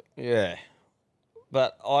Europeans, probably. Yeah.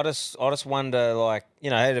 But I just wonder, like,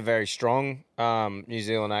 you know, they had a very strong New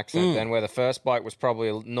Zealand accent then, where the first bloke was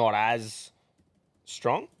probably not as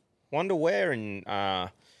strong. Wonder where in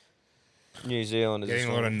New Zealand is Getting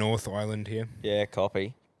a lot of North Island here. Yeah,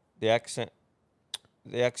 copy. The accent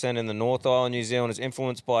in the North Island, New Zealand is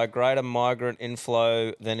influenced by a greater migrant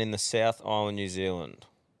inflow than in the South Island, New Zealand.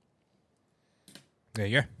 There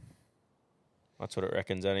you go. That's what it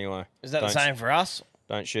reckons anyway. Is that the same for us?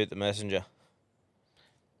 Don't shoot the messenger.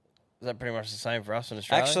 Is that pretty much the same for us in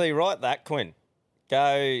Australia? Actually, write that, Quinn.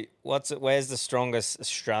 Go, where's the strongest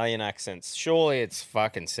Australian accents? Surely it's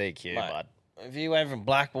fucking CQ, Mate, bud. if you went from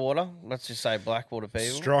Blackwater, let's just say Blackwater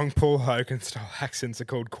people. Strong Paul Hogan style accents are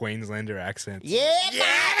called Queenslander accents. Yeah,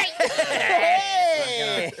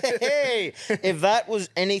 hey! If that was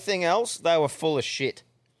anything else, they were full of shit.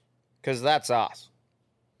 Because that's us.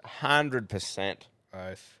 100%.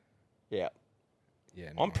 Both. Yeah. Yeah.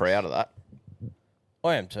 I'm nice. proud of that.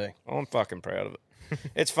 I am too. I'm fucking proud of it.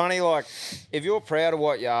 It's funny, like, if you're proud of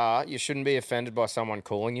what you are, you shouldn't be offended by someone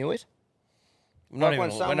calling you it. We're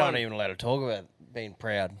not even allowed to talk about being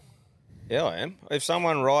proud. Yeah, I am. If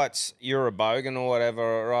someone writes, you're a bogan or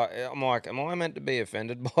whatever, right, I'm like, am I meant to be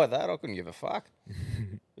offended by that? I couldn't give a fuck.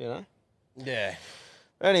 You know? Yeah.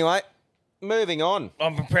 Anyway, moving on.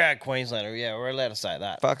 I'm a proud Queenslander. Yeah, we're allowed to say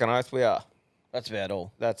that. Fucking oath we are. That's about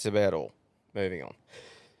all. That's about all. Moving on.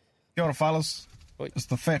 Kia ora, fellas. It's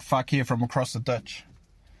the fat fuck here from across the ditch.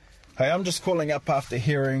 Hey, I'm just calling up after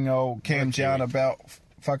hearing old Cam's yarn about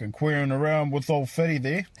fucking queering around with old Fitty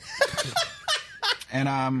there.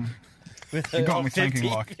 And, it got me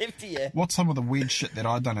thinking, like, 50, yeah. what's some of the weird shit that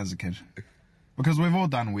I've done as a kid? Because we've all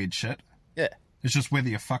done weird shit. Yeah. It's just whether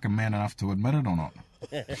you're fucking man enough to admit it or not.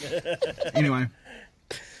 Anyway,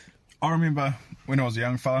 I remember when I was a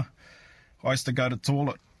young fella, I used to go to the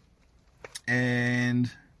toilet,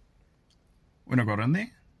 and when I got in there,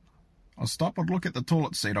 I'd stop, I'd look at the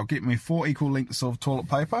toilet seat, I'll get me 4 equal lengths of toilet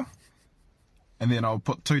paper, and then I'll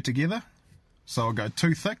put 2 together, so I'll go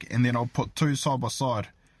 2 thick, and then I'll put 2 side by side,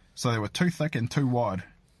 so they were 2 thick and 2 wide.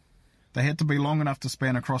 They had to be long enough to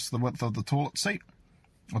span across the width of the toilet seat.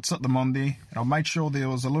 I'd sit them on there, and I made sure there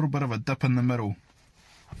was a little bit of a dip in the middle.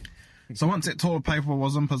 So once that toilet paper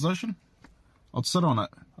was in position, I'd sit on it,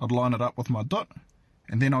 I'd line it up with my dot,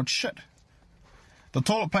 and then I'd shit. The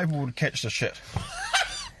toilet paper would catch the shit.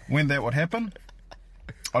 When that would happen,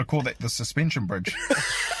 I'd call that the suspension bridge.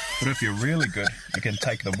 But if you're really good, you can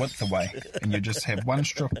take the width away, and you just have one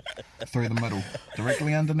strip through the middle,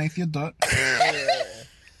 directly underneath your dirt.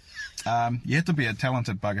 You have to be a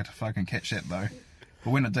talented bugger to fucking catch that, though.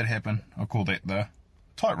 But when it did happen, I call that the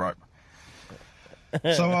tightrope.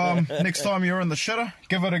 So next time you're in the shitter,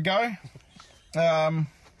 give it a go.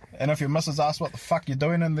 And if your missus asks what the fuck you're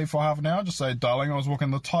doing in there for half an hour, just say, darling, I was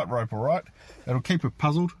walking the tightrope, alright? It'll keep her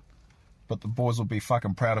puzzled, but the boys will be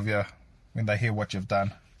fucking proud of you when they hear what you've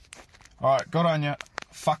done. Alright, good on you.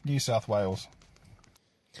 Fuck New South Wales.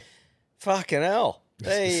 Fucking hell.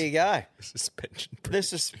 There you go. The suspension bridge. The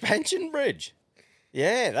suspension bridge.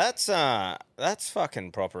 Yeah, that's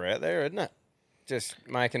fucking proper out there, isn't it? Just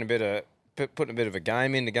making putting a bit of a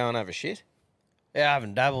game in to go and have a shit. Yeah, I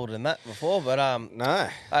haven't dabbled in that before, but No.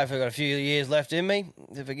 I've got a few years left in me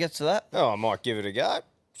if it gets to that. Oh, I might give it a go.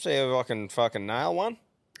 See if I can fucking nail one.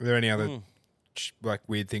 Are there any other like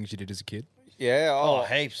weird things you did as a kid? Yeah. Oh,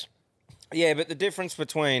 heaps. Yeah, but the difference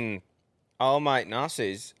between old mate and us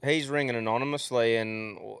is he's ringing anonymously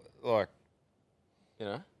and, like, you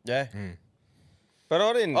know. Yeah. But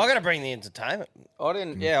I didn't. I got to bring the entertainment. I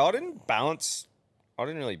didn't really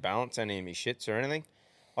balance any of my shits or anything.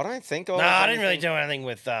 I don't think I. No, I didn't really do anything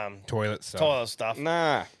with Toilet stuff. toilet stuff.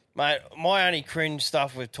 Nah. Mate, my only cringe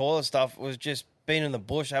stuff with toilet stuff was just being in the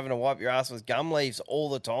bush having to wipe your ass with gum leaves all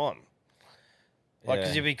the time. Like,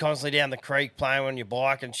 because you'd be constantly down the creek playing on your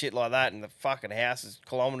bike and shit like that, and the fucking house is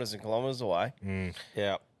kilometres and kilometres away.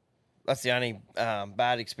 Yeah. That's the only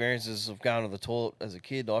bad experiences of going to the toilet as a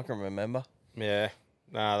kid I can remember. Yeah.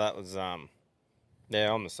 No, that was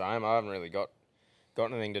yeah, I'm the same. I haven't really got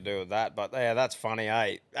anything to do with that. But yeah, that's funny,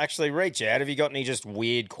 eh? Actually, reach out. Have you got any just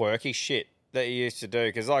weird, quirky shit that you used to do?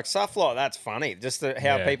 Because like stuff like that's funny. Just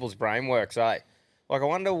how people's brain works, eh? Like I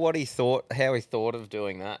wonder how he thought of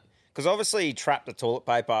doing that. Because obviously he trapped the toilet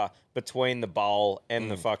paper between the bowl and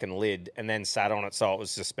the fucking lid, and then sat on it so it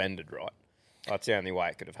was suspended, right? That's the only way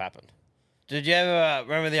it could have happened. Did you ever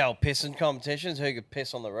remember the old pissing competitions? Who could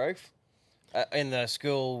piss on the roof? In the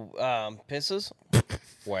school pisses?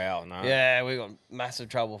 Wow, no. Yeah, we got massive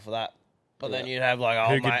trouble for that. But then you'd have like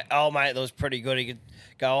old mate that was pretty good. He could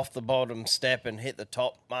go off the bottom step and hit the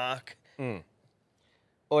top mark.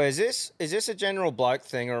 Or is this a general bloke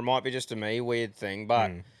thing, or it might be just a me weird thing?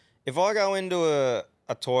 But if I go into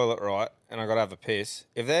a toilet, right, and I got to have a piss,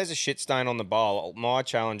 if there's a shit stain on the bowl, my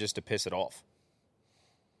challenge is to piss it off.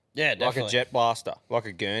 Yeah, definitely. Like a jet blaster, like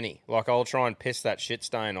a gurney. Like I'll try and piss that shit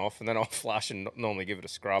stain off, and then I'll flush and normally give it a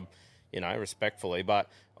scrub, respectfully. But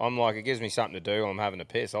I'm like, it gives me something to do. I'm having a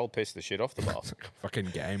piss. I'll piss the shit off the bowl. Fucking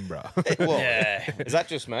game, bro. Well, Yeah. Is that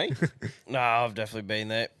just me? No, I've definitely been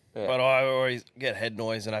there. Yeah. But I always get head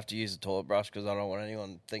noise and have to use the toilet brush because I don't want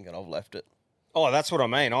anyone thinking I've left it. Oh, that's what I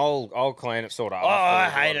mean. I'll clean it sort of. Oh, I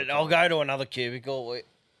hate it. I'll go to another cubicle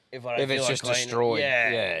if I don't If feel it's like just cleaning. destroyed.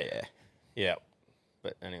 Yeah. Yeah.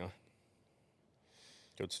 But anyway,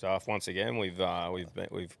 good stuff. Once again, we've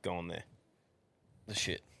gone there. The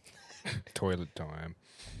shit. Toilet time.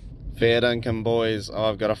 Fair dinkum, boys.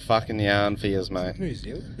 I've got a fucking yarn for yous, mate. New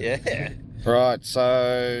Zealand? Yeah. Right,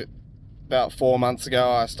 so about 4 months ago,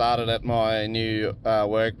 I started at my new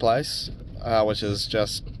workplace, which is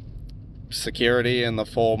just security in the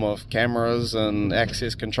form of cameras and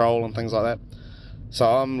access control and things like that. So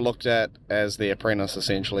I'm looked at as the apprentice,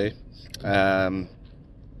 essentially.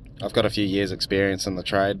 I've got a few years' experience in the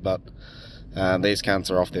trade, but these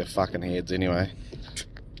cunts are off their fucking heads anyway.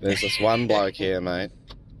 There's this one bloke here, mate,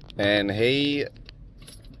 and he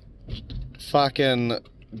fucking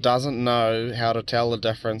doesn't know how to tell the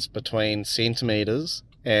difference between centimetres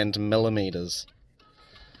and millimetres.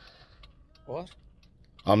 What?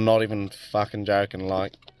 I'm not even fucking joking,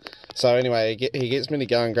 like. So anyway, he gets me to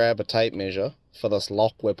go and grab a tape measure for this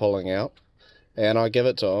lock we're pulling out, and I give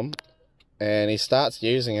it to him, and he starts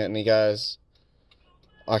using it, and he goes,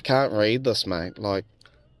 I can't read this, mate. Like,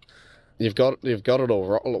 you've got it all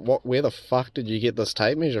wrong. Where the fuck did you get this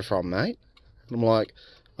tape measure from, mate? And I'm like,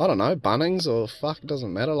 I don't know, Bunnings or fuck, it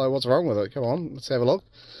doesn't matter. Like, what's wrong with it? Come on, let's have a look.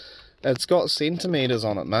 It's got centimetres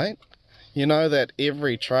on it, mate. You know that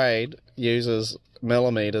every trade uses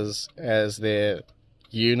millimetres as their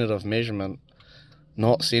unit of measurement,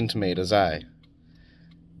 not centimetres, eh?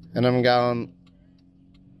 And I'm going,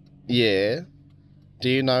 yeah. Do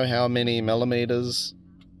you know how many millimetres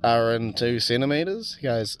are in 2 centimetres? He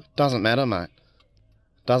goes, doesn't matter, mate.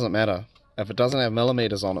 Doesn't matter. If it doesn't have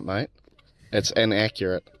millimetres on it, mate, it's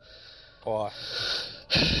inaccurate. Why?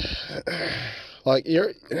 Like,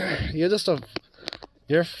 you're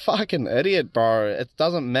a fucking idiot, bro. It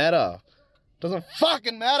doesn't matter. Doesn't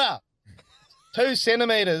fucking matter. 2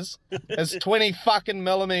 centimetres is 20 fucking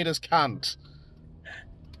millimetres, cunt.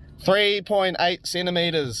 3.8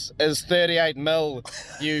 centimetres is 38 mil,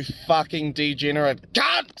 you fucking degenerate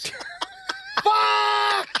cunt!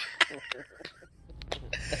 Fuck!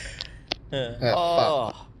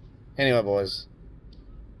 Fuck. Anyway, boys,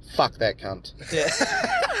 fuck that cunt.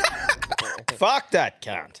 Fuck that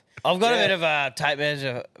cunt. I've got a bit of a tape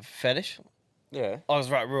measure fetish. Yeah. I was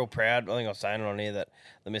real proud. I think I was saying it on here that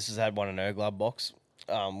the missus had one in her glove box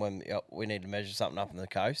when we need to measure something up in the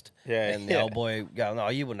coast. Yeah, And the old boy going, "No,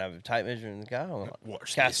 you wouldn't have a tape measure in the car." I'm like,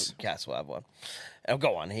 Watch Cass will have one. And I've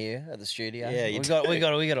got one here at the studio. Yeah, we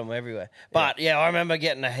got them everywhere. But yeah, I remember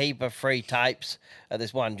getting a heap of free tapes at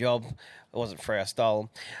this one job. It wasn't free; I stole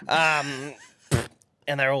them.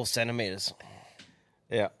 And they're all centimeters.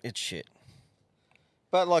 Yeah. It's shit.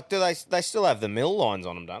 But, like, do they still have the mill lines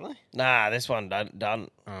on them, don't they? Nah, this one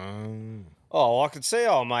doesn't. Oh, I could see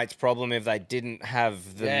old mate's problem if they didn't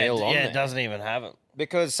have the mill on Yeah, there. it doesn't even have it.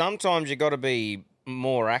 Because sometimes you got to be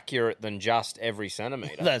more accurate than just every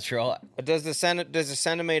centimetre. That's right. Does the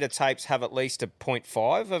centimetre tapes have at least a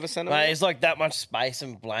 0.5 of a centimetre? Mate, it's like that much space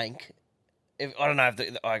and blank. I don't know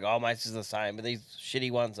if old mates is the same, but these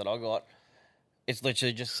shitty ones that I got, it's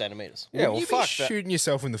literally just centimetres. Yeah, well, you fuck be shooting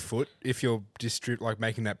yourself in the foot if you're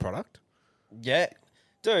making that product. Yeah.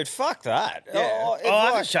 Dude, fuck that. Yeah.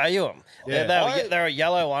 I can show you them. Yeah. They're a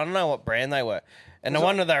yellow one. I don't know what brand they were. And no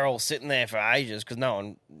wonder they're all sitting there for ages because no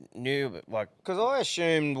one knew. But like, because I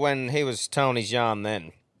assumed when he was telling his yarn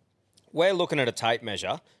then, we're looking at a tape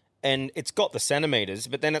measure and it's got the centimetres,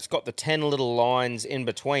 but then it's got the 10 little lines in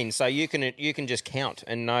between. So you can just count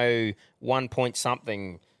and know 1 point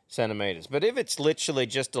something centimetres. But if it's literally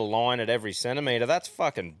just a line at every centimetre, that's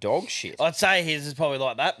fucking dog shit. I'd say his is probably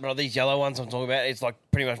like that, but these yellow ones I'm talking about, it's like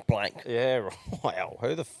pretty much blank. Yeah, wow.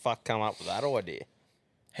 Who the fuck come up with that idea?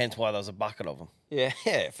 Hence why there's a bucket of them. Yeah,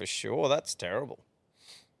 for sure. That's terrible.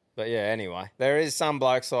 But yeah, anyway, there is some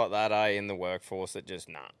blokes like that, in the workforce that just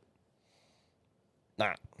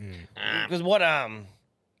Nah. Because what,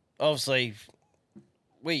 obviously,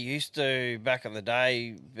 we used to, back in the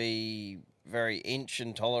day, be very inch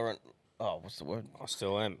intolerant. Oh, what's the word? I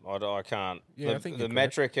still am. I can't. Yeah, I think the you're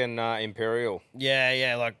metric and imperial.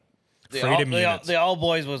 Yeah, like Freedom units. the old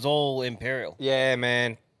boys was all imperial. Yeah,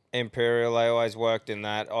 man. Imperial, they always worked in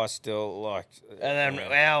that. I still like. And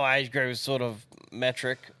then our age group was sort of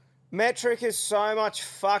metric. Metric is so much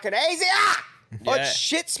fucking easier. Yeah. It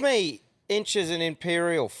shits me. Inches and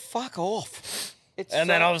imperial. Fuck off. And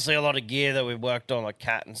then obviously a lot of gear that we worked on, like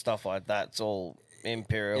cat and stuff like that, it's all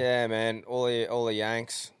imperial. Yeah, man. All the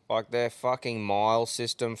Yanks, like their fucking mile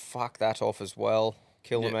system, fuck that off as well.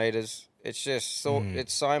 Kilometers. It's just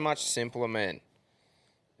it's so much simpler, man.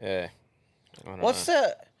 Yeah. I don't What's know.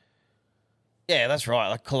 the? Yeah, that's right.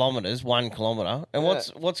 Like kilometers, 1 kilometer, and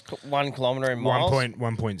what's 1 kilometer in miles?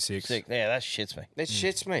 1.6. Yeah, that shits me. It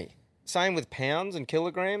shits me. Same with pounds and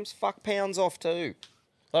kilograms. Fuck pounds off too.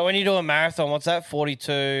 Like when you do a marathon, what's that?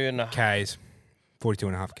 42 and a Ks.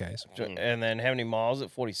 42.5 Ks. And then how many miles?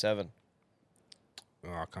 At 47. Oh,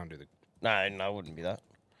 I can't do the... No, it wouldn't be that.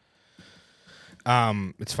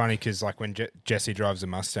 It's funny because like when Jesse drives a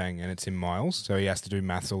Mustang and it's in miles, so he has to do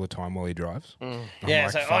maths all the time while he drives. Yeah,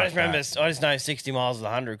 like, so fuck I just remember, that. I just know 60 miles is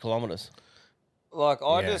 100 kilometers. Like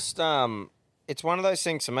I just it's one of those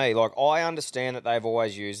things to me. Like I understand that they've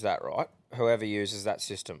always used that, right? Whoever uses that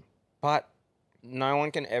system, but no one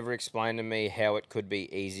can ever explain to me how it could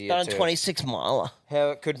be easier Done to 26 miler. how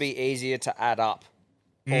it could be easier to add up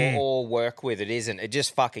or work with. It isn't. It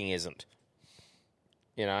just fucking isn't.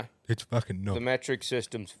 You know, It's fucking not. the metric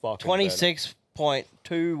system's fucking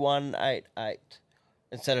 26.2188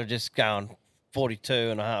 instead of just going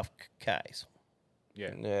 42.5 Ks.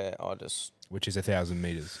 better. Yeah, I just Which is 1,000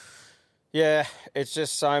 meters. yeah, it's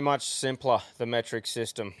just so much simpler, the metric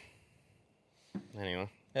system. Anyway,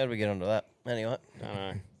 How do we get onto that? Anyway. I don't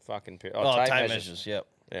know. Fucking Tape measures, yep.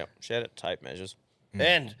 Yeah, shout out tape measures.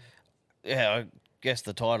 And, yeah, I guess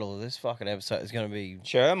the title of this fucking episode is going to be...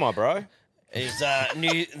 Sure, my bro. Is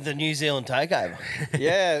the New Zealand takeover.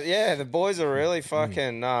 Yeah, the boys are really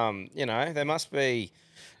fucking, you know, there must be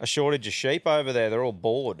a shortage of sheep over there. They're all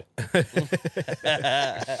bored.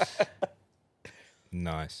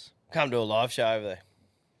 Nice. Come to a live show over there.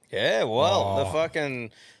 Yeah, well,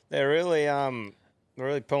 they're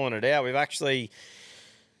really pulling it out. We've actually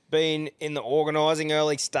been in the organising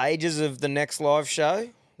early stages of the next live show.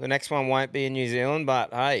 The next one won't be in New Zealand,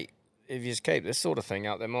 but hey, if you just keep this sort of thing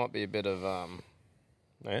up, there might be a bit of,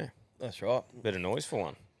 yeah. That's right. Bit of noise for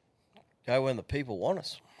one. Go when the people want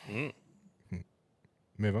us. Move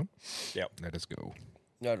on. Yep. Let us go.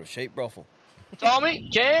 Go to a sheep brothel. Tommy,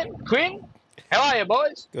 Jan, Quinn, how are you,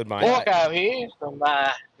 boys? Good, mate. Walko here from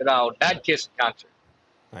good old dad kissing country.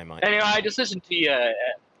 Hey, mate. Anyway, I just listened to your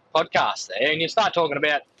podcast there, and you start talking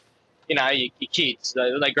about, you know, your kids.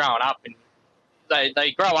 They growing up, and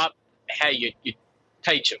they grow up how you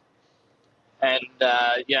teach them, and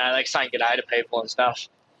you know, like saying good day to people and stuff.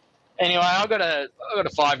 Anyway, I got a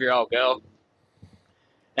 5-year-old girl,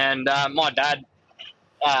 and my dad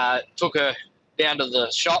took her down to the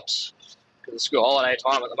shops because it's school holiday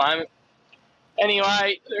time at the moment.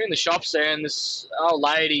 Anyway, they're in the shops there, and this old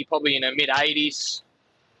lady, probably in her mid-80s,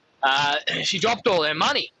 she dropped all their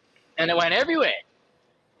money, and it went everywhere.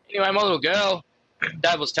 Anyway, my little girl,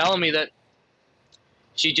 Dad was telling me that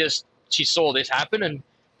she saw this happen, and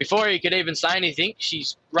before he could even say anything,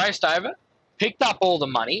 she's raced over, picked up all the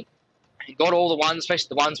money, and got all the ones, especially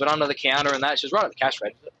the ones went under the counter and that. She was right at the cash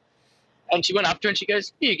register. And she went up to her and she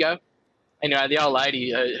goes, "Here you go." Anyway, the old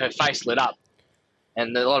lady, her face lit up.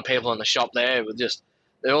 And a lot of people in the shop there were just,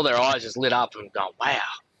 all their eyes just lit up and going, wow,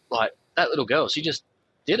 like that little girl, she just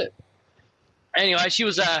did it. Anyway, she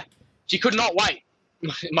could not wait.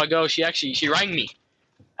 My girl, she rang me.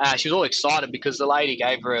 She was all excited because the lady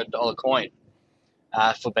gave her $1 coin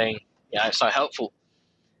for being, you know, so helpful.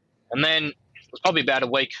 And then it was probably about a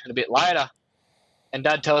week and a bit later, and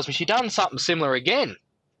Dad tells me she done something similar again.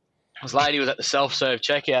 This lady was at the self-serve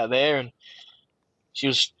checkout there, and she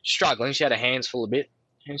was struggling. She had her hands full a bit,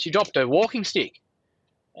 and she dropped her walking stick.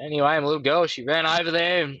 Anyway, my little girl, she ran over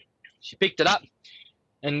there, and she picked it up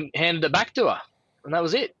and handed it back to her. And that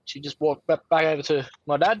was it. She just walked back over to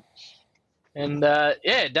my dad. And,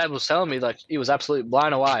 yeah, Dad was telling me, like, he was absolutely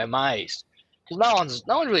blown away, amazed. Because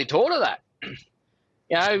no one's really taught her that.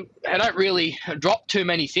 You know, I don't really drop too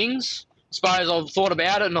many things. I suppose I've thought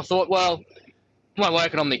about it, and I thought, well, am I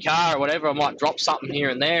working on my car or whatever, I might drop something here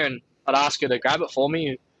and there, and I'd ask her to grab it for me.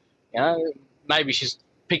 You know, maybe she's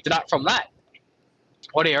picked it up from that.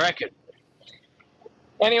 What do you reckon?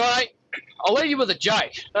 Anyway, I'll leave you with a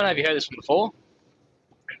joke. Don't know if you heard this one before.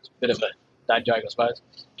 It's a bit of a dad joke, I suppose.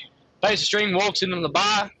 Piece of string walks into the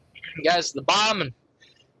bar, goes to the barman,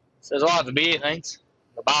 says, "I'll have a beer, thanks."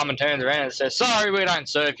 The barman turns around and says, "Sorry, we don't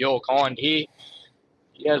serve your kind here."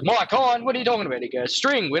 He goes, "My kind? What are you talking about?" He goes,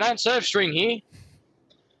 "String. We don't serve string here."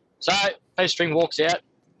 So, piece of string walks out,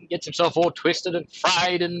 gets himself all twisted and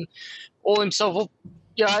frayed and all himself all,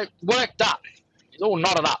 you know, worked up. He's all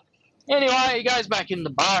knotted up. Anyway, he goes back in the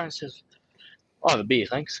bar and says, "I'll have a beer,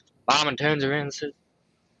 thanks." Barman turns around and says,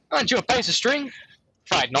 "Aren't you a piece of string?"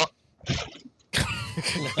 "Afraid not."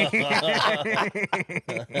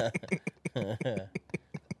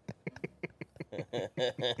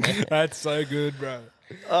 That's so good, bro.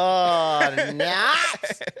 Oh,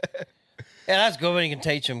 nuts. Yeah, that's good when you can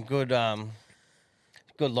teach them good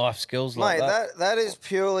life skills like Mate, that. that is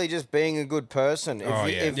purely just being a good person.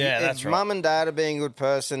 If that's right. mum and dad are being a good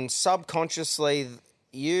person, subconsciously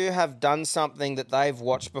you have done something that they've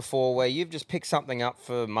watched before where you've just picked something up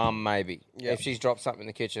for mum maybe. Yep. If she's dropped something in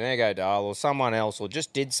the kitchen, there you go, Dale, or someone else, or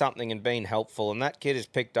just did something and been helpful, and that kid has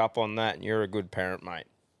picked up on that and you're a good parent, mate.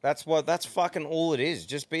 That's fucking all it is.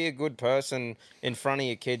 Just be a good person in front of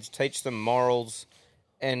your kids, teach them morals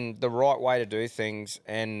and the right way to do things,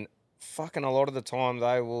 and fucking a lot of the time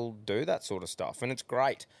they will do that sort of stuff, and it's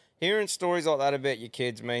great. Hearing stories like that about your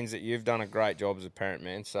kids means that you've done a great job as a parent,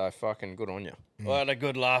 man, so fucking good on you. Well, I had a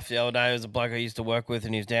good laugh the other day. There was a bloke I used to work with,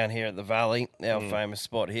 and he was down here at the Valley, our famous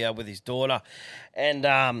spot here, with his daughter.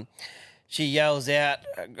 And she yells out,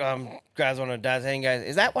 grabs one of her dad's hand and goes,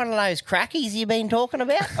 "Is that one of those crackies you've been talking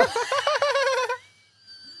about?"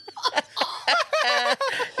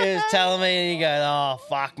 He was telling me, and he goes, "Oh,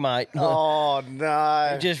 fuck, mate." Oh,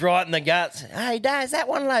 no. Just right in the guts. "Hey, Dad, is that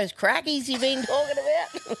one of those crackies you've been talking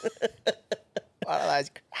about?" One of those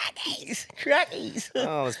crackies.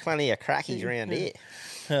 Oh, there's plenty of crackies around here.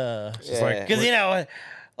 Because, you know,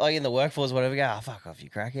 like in the workforce, whatever, go, "Oh, fuck off, you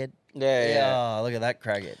crackhead." Yeah. Oh, look at that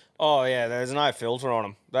crackhead. Oh, yeah, there's no filter on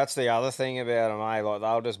them. That's the other thing about them, eh? Like,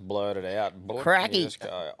 they'll just blurt it out. Cracky. You just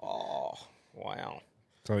go, oh, wow.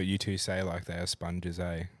 So what you two say, like they are sponges,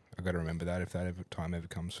 eh? I got to remember that if that time ever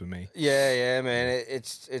comes for me. Yeah, man.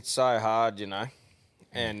 It's so hard, you know.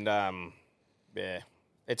 And, yeah.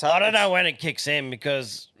 It's hard. I don't know when it kicks in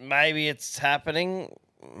because maybe it's happening,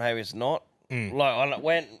 maybe it's not. Like,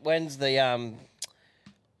 when's the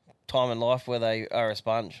time in life where they are a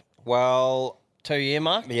sponge? Well, 2-year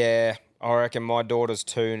mark? Yeah, I reckon my daughter's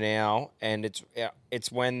 2 now, and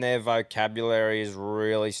it's when their vocabulary is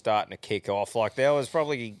really starting to kick off. Like, there was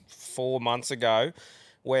probably 4 months ago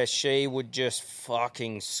where she would just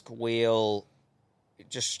fucking squeal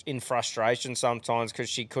just in frustration sometimes because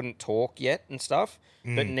she couldn't talk yet and stuff.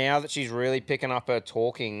 But now that she's really picking up her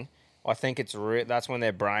talking I think that's when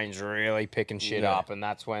their brain's really picking shit Yeah. up, and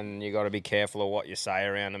that's when you got to be careful of what you say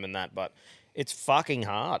around them and that. But it's fucking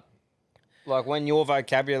hard. Like when your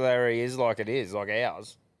vocabulary is like it is, like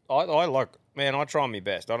ours. I like, man, I try my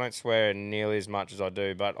best. I don't swear nearly as much as I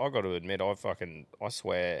do, but I got to admit, I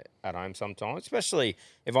swear at home sometimes, especially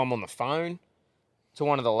if I'm on the phone to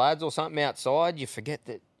one of the lads or something outside. You forget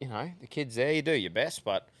that the kid's there. You do your best,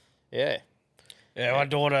 but yeah. Yeah, my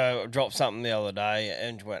daughter dropped something the other day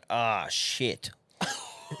and she went, shit.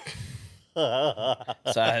 So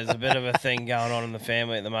there's a bit of a thing going on in the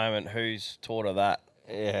family at the moment. Who's taught her that?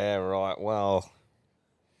 Yeah, right. Well,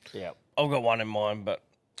 yeah. I've got one in mind, but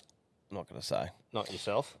I'm not going to say. Not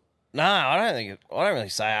yourself? No, I don't really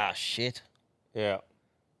say, shit. Yeah.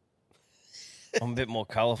 I'm a bit more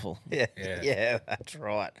colourful. Yeah, that's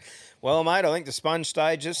right. Well, mate, I think the sponge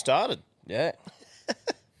stage has started. Yeah.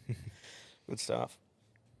 Good stuff.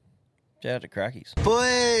 Shout out to Crackies.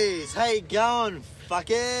 Boys, how you going,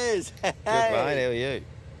 fuckers? Good, mate. How are you?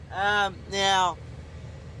 Now,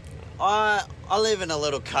 I live in a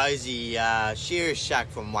little cozy shearer shack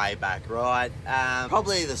from way back, right?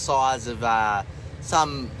 Probably the size of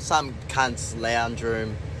some cunt's lounge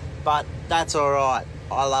room, but that's all right.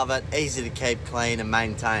 I love it. Easy to keep clean and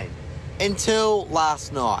maintain. Until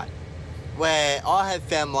last night, where I have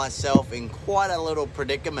found myself in quite a little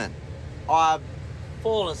predicament. I've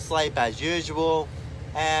fallen asleep as usual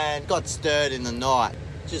and got stirred in the night.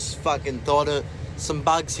 Just fucking thought of some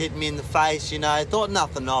bugs hit me in the face, thought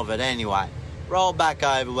nothing of it anyway. Rolled back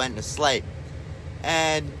over, went to sleep.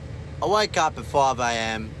 And I woke up at 5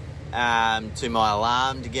 a.m. To my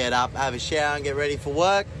alarm to get up, have a shower and get ready for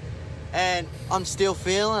work. And I'm still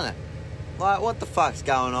feeling it. Like, what the fuck's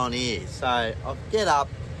going on here? So I get up,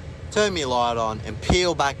 turn my light on and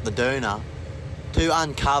peel back the doona to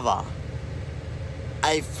uncover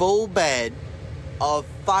a full bed of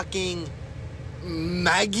fucking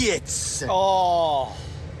maggots. Oh.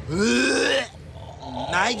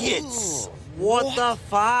 Maggots. What the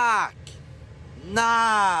fuck?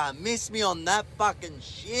 Nah, miss me on that fucking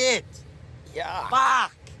shit. Yeah.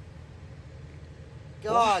 Fuck.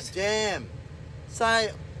 God damn. So,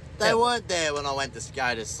 they weren't there when I went to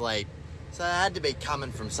go to sleep. So they had to be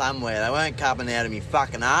coming from somewhere. They weren't coming out of me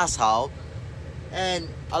fucking asshole. And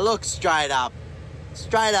I looked straight up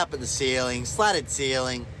at the ceiling, slatted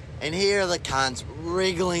ceiling, and here are the cunts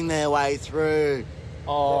wriggling their way through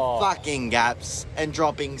the fucking gaps and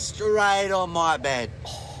dropping straight on my bed.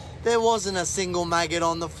 There wasn't a single maggot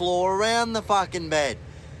on the floor around the fucking bed.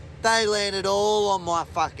 They landed all on my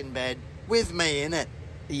fucking bed with me in it.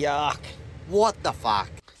 Yuck. What the fuck?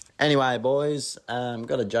 Anyway, boys,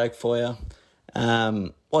 got a joke for you.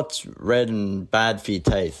 What's red and bad for your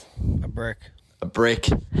teeth? A brick. A brick.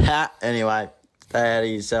 Ha! Anyway, stay out of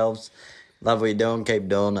yourselves. Love what you're doing. Keep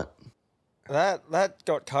doing it. That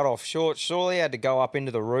got cut off short. Surely he had to go up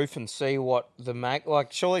into the roof and see what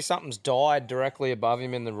surely something's died directly above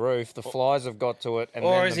him in the roof. The flies have got to it. And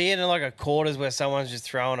Or is he in like a quarters where someone's just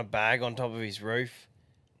throwing a bag on top of his roof?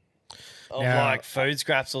 Of like food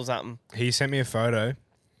scraps or something? He sent me a photo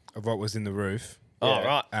of what was in the roof. Oh,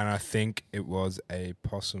 right. And I think it was a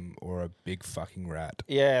possum or a big fucking rat.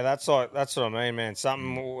 Yeah, that's what I mean, man.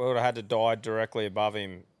 Something would have had to die directly above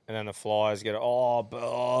him, and then the flies get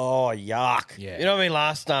yuck. Yeah. You know what I mean?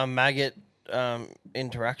 Last maggot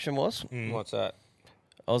interaction was? What's that?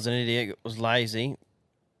 I was an idiot. Was lazy.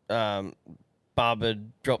 Bub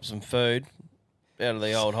had dropped some food out of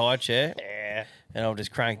the old high chair. Yeah. And I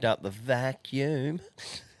just cranked up the vacuum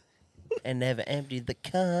and never emptied the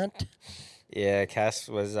cunt. Yeah, Cass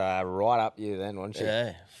was right up you then, wasn't she?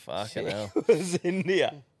 Yeah, fucking hell. was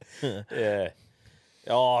India. Yeah.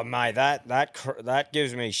 Oh, mate, that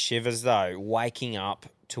gives me shivers though. Waking up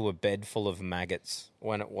to a bed full of maggots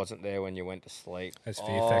when it wasn't there when you went to sleep. That's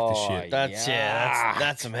fear factor shit.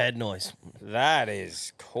 That's some head noise. That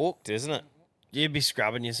is cooked, isn't it? You'd be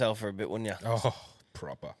scrubbing yourself for a bit, wouldn't you? Oh,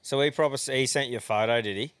 proper. So he sent you a photo,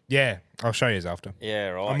 did he? Yeah, I'll show you after. Yeah,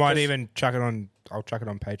 right. I might even chuck it on. I'll chuck it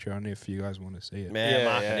on Patreon if you guys want to see it. Yeah,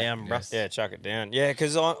 mark it down, bro. Yeah, chuck it down. Yeah,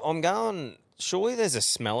 because I'm going. Surely there's a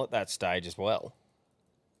smell at that stage as well.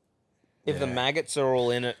 If the maggots are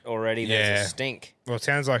all in it already, there's a stink. Well, it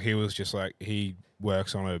sounds like he was just like he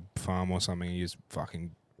works on a farm or something. He just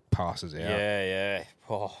fucking passes out. Yeah.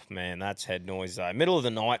 Oh man, that's head noise though. Middle of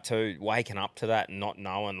the night too, waking up to that and not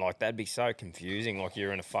knowing, like that'd be so confusing. Like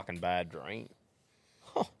you're in a fucking bad dream.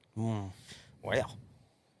 Wow.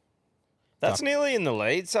 That's nearly in the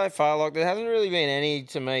lead so far. Like there hasn't really been any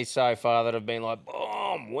to me so far that have been like,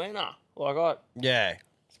 boom, winner.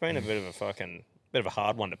 It's been a bit of a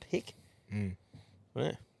hard one to pick.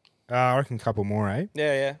 Yeah. I reckon a couple more, eh?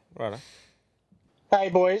 Yeah, right. Hey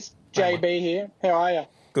boys, JB here. How are you?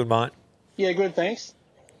 Good, mate. Yeah, good, thanks.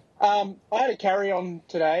 I had a carry on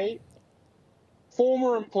today.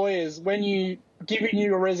 Former employers, when you giving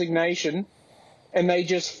you a resignation and they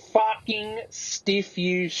just fucking stiff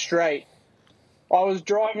you straight. I was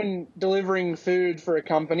delivering food for a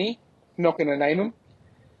company, not going to name them,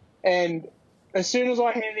 and as soon as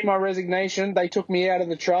I handed in my resignation, they took me out of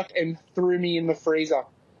the truck and threw me in the freezer.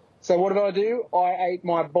 So what did I do? I ate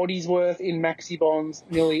my body's worth in Maxi Bonds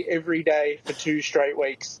nearly every day for 2 straight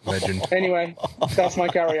weeks. Legend. Anyway, that's my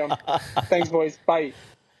carry on. Thanks, boys. Bye.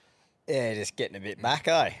 Yeah, just getting a bit back,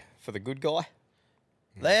 eh? For the good guy.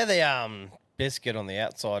 They're the biscuit on the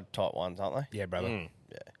outside type ones, aren't they? Yeah, brother.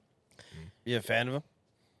 Yeah. You a fan of them?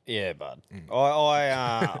 Yeah, bud.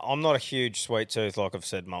 I'm not a huge sweet tooth, like I've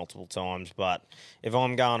said multiple times, but if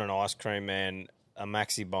I'm going an ice cream, man, a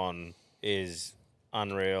Maxi Bon is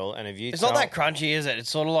unreal. And if you It's not that crunchy, is it? It's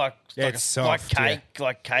sort of like it's soft,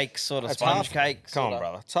 like cake, sort of It's sponge half- cake. Come on, sorta.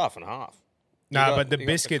 brother. It's half and half. No, but the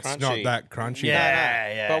biscuit's not crunchy- that crunchy.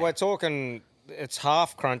 Yeah. But we're talking, it's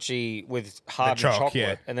half crunchy with hardened chalk, chocolate,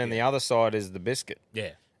 yeah. and then the other side is the biscuit.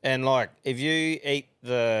 Yeah. And like, if you eat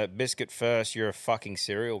the biscuit first, you're a fucking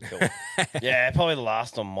serial killer. Yeah, probably the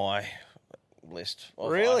last on my list.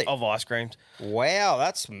 Really? Of ice creams. Wow,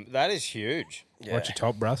 that is huge. Yeah. What's your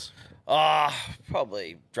top, Bruss?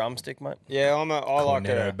 Probably drumstick, mate. Yeah, I like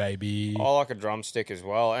Cornetto, baby. I like a drumstick as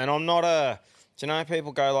well, and I'm not a. Do you know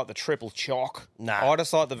people go like the triple choc? Nah. I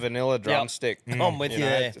just like the vanilla drumstick. I'm with you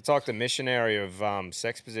there. It's like the missionary of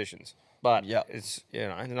sex positions, but Yep. it's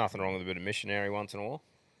there's nothing wrong with a bit of missionary once in a while.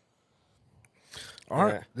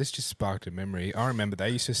 This just sparked a memory. I remember they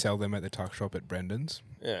used to sell them at the tuck shop at Brendan's.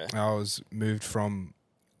 Yeah. I was moved from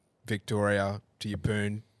Victoria to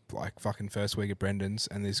Yeppoon, like fucking first week at Brendan's,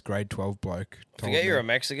 and this grade 12 bloke told Forget me, you're a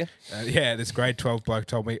Mexican. yeah, this grade 12 bloke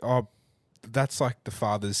told me, oh, that's like the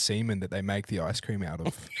father's semen that they make the ice cream out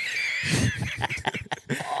of.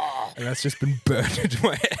 And that's just been burnt into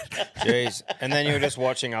my head. Jeez. And then you're just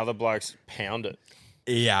watching other blokes pound it.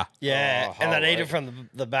 Yeah. Yeah, Oh, and then eat holy. it from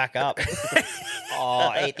the back up.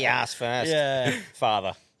 Oh, eat the ass first. Yeah.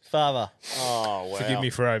 Father. Father. Oh, wow. Forgive me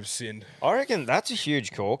for I've sinned. I reckon that's a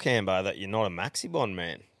huge call, Cambo, that you're not a Maxi Bon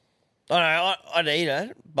man. I know, I'd eat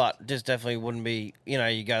it, but just definitely wouldn't be, you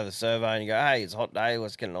go to the survey and you go, hey, it's a hot day,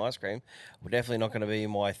 let's get an ice cream. We're definitely not going to be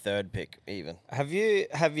my third pick even. Have you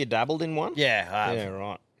dabbled in one? Yeah, I have. Yeah,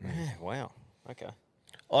 right. Yeah, wow. Okay.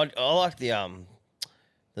 I like the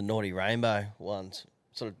naughty rainbow ones.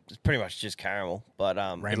 Sort of, it's pretty much just caramel, but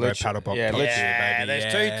Rainbow paddle pop. yeah, top literally, shit,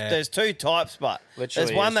 baby. there's two types, but Literally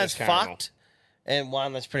there's one is that's just caramel. fucked and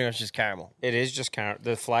one that's pretty much just caramel. It is just caramel.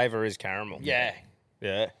 The flavour is caramel. Yeah.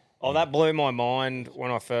 Yeah. Oh, that blew my mind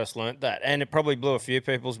when I first learnt that. And it probably blew a few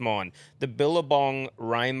people's mind. The Billabong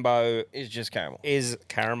Rainbow Is just caramel. is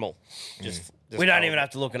caramel. Just We don't even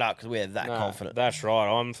have to look it up because we're that No, confident. That's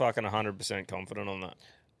right. I'm fucking 100% confident on that.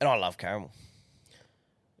 And I love caramel.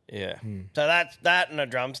 Yeah. So that and a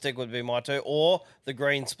drumstick would be my two, or the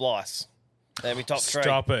green splice. That'd be top three.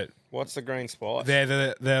 Stop it. What's the green spice?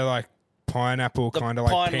 They're like pineapple, The kind of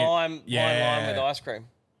like pine lime with Yeah. ice cream.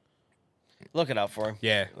 Look it up for him.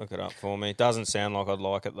 Yeah. Look it up for me. Doesn't sound like I'd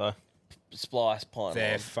like it, though. Splice pine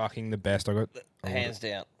They're lime. fucking the best. I got Hands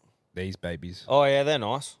down. these babies. Oh, yeah, they're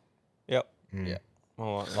nice. Yep. Yeah. I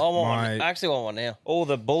like that. I want one. I actually want one now. All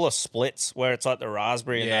the Buller splits where it's like the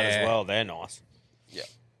raspberry and that as Yeah. well. They're nice. Yeah.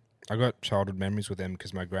 I got childhood memories with them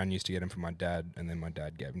because my gran used to get them from my dad, and then my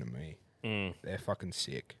dad gave them to me. Mm. They're fucking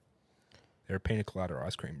sick. They're a pina colada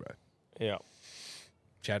ice cream, bro. Yeah.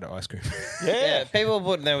 Shout out ice cream. Yeah. People are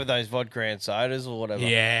putting them with those vodka and sodas or whatever.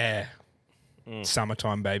 Yeah.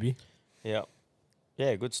 Summertime, baby. Yep.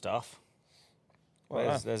 Yeah, good stuff. Well,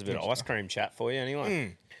 Wow. there's a bit of ice cream chat for you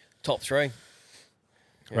anyway. Top three.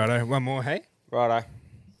 Righto, one more, hey? Righto.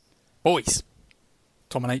 Boys,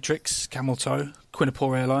 Dominatrix, Camel Toe,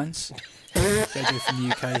 Quinnipiac Airlines. JJ from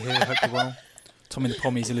the UK here, hope you're well. Tommy the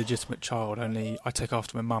Pommy's a legitimate child, only I take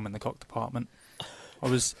after my mum in the cock department. I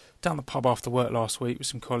was down the pub after work last week with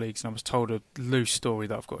some colleagues and I was told a loose story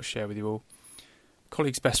that I've got to share with you all.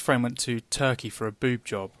 Colleague's best friend went to Turkey for a boob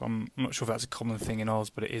job. I'm not sure if that's a common thing in Oz,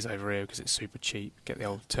 but it is over here because it's super cheap. Get the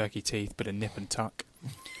old turkey teeth, bit of nip and tuck.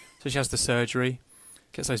 So she has the surgery,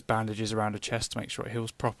 gets those bandages around her chest to make sure it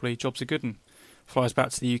heals properly. Job's a good one. Flies back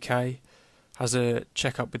to the UK, has a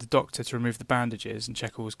check-up with the doctor to remove the bandages and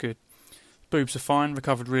check all's good. Boobs are fine,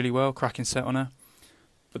 recovered really well, cracking set on her.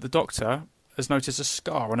 But the doctor has noticed a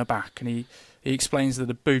scar on her back, and he explains that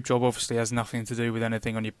a boob job obviously has nothing to do with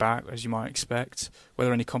anything on your back, as you might expect,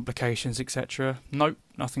 whether any complications, etc. Nope,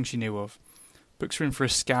 nothing she knew of. books her in for a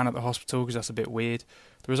scan at the hospital because that's a bit weird.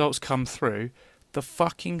 The results come through. The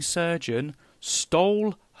fucking surgeon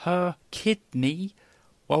stole her kidney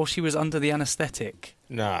while she was under the anaesthetic.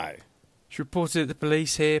 No. She reported it to the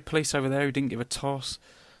police here. Police over there who didn't give a toss.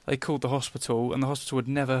 They called the hospital, and the hospital had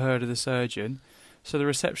never heard of the surgeon. So the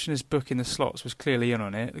receptionist booking the slots was clearly in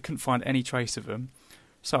on it. They couldn't find any trace of them.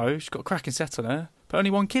 So she's got a cracking set on her, but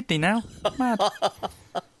only one kidney now. Mad.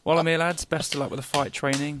 While I'm here, lads, best of luck with the fight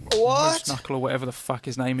training. What? Knuckle or whatever the fuck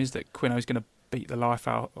his name is that Quino's going to beat the life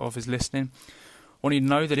out of is listening. Want you to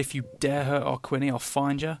know that if you dare hurt our Quinny, I'll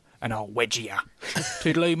find you and I'll wedge you.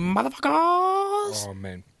 Toodaloo, motherfuckers! Oh,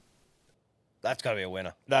 man. That's got to be a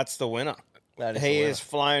winner. That's the winner. That is he the winner. has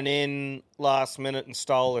flown in last minute and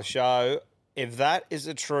stole the show. If that is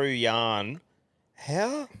a true yarn,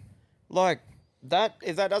 how? Like, that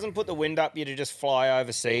if that doesn't put the wind up you to just fly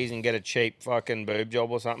overseas and get a cheap fucking boob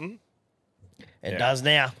job or something? It does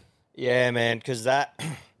now. Yeah, man, because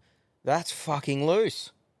that's fucking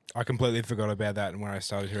loose. I completely forgot about that, and when I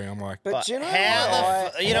started hearing, I'm like, But do you know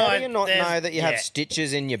how how do you not know that you have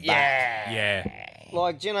stitches in your back? Yeah.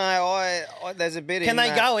 Like, do you know, I there's a bit Can in they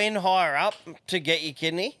that. go in higher up to get your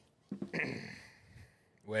kidney?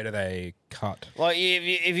 Where do they cut? Like,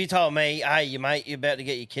 if you told me, hey, you mate, you're about to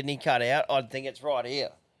get your kidney cut out, I'd think it's right here.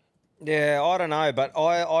 Yeah, I don't know, but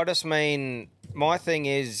I just mean, my thing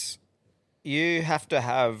is, you have to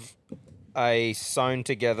have a sewn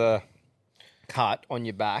together cut on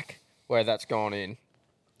your back where that's gone in.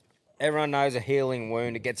 Everyone knows a healing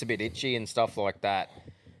wound, it gets a bit itchy and stuff like that.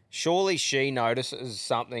 Surely she notices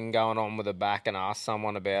something going on with her back and asks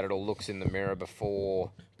someone about it or looks in the mirror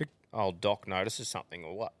before old Doc notices something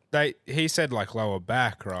or what? He said like lower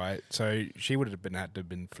back, right? So she would have had to have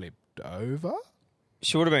been flipped over.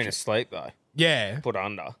 She would have been asleep though. Yeah. Put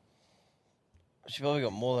under. She probably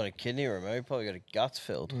got more than a kidney removed. Probably got her guts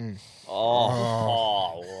filled.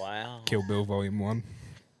 Oh, wow. Kill Bill Volume 1.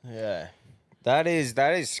 Yeah. That is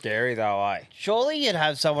scary though, eh? Surely you'd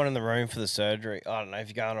have someone in the room for the surgery. I don't know if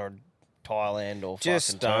you're going to Thailand or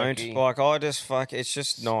Just fucking don't. Turkey. Like, it's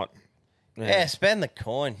just not. Yeah, spend the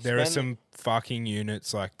coin. There are Spend- some fucking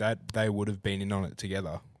units like that. They would have been in on it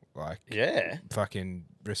together. Like, yeah, fucking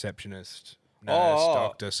receptionist, nurse, Oh.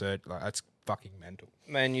 doctor, like that's fucking mental.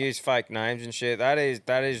 Man, use fake names and shit. That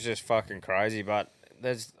is just fucking crazy. But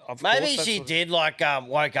there's Maybe course she that's what- did woke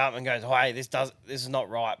up and goes, "Hey, this is not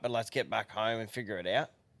right, but let's get back home and figure it out."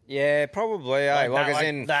 Yeah, probably. Eh? Like that, as like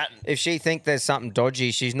in, that. if she think there's something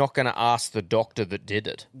dodgy, she's not going to ask the doctor that did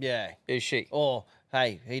it. Yeah. Is she? Or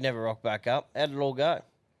hey, he never rocked back up. How did it all go?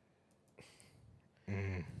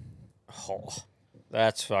 Oh,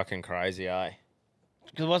 that's fucking crazy, eh?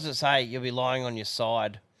 Because what's it say? You'll be lying on your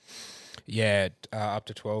side. Yeah, up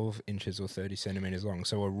to 12 inches or 30 centimeters long.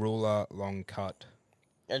 So a ruler long cut.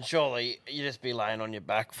 And surely you just be laying on your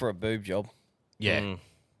back for a boob job. Yeah.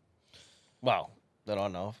 Well, that I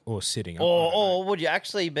know of. Or sitting up. Or would you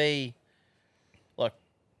actually be like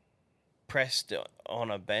pressed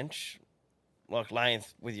on a bench, like laying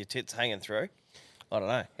with your tits hanging through? I don't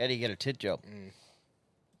know. How do you get a tit job?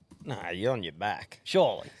 Nah, you're on your back.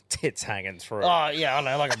 Surely. Tits hanging through. Oh, yeah, I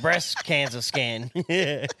know, like a breast cancer scan.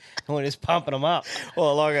 Yeah. We're just pumping them up.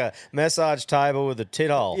 Or like a massage table with a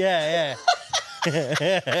tit hole. Yeah.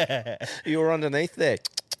 You were underneath there.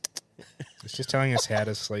 It's just telling us how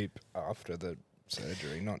to sleep after the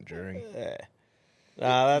surgery, not during. Yeah.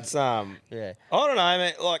 No, that's yeah. I don't know,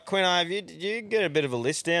 man. Like Quino, did you get a bit of a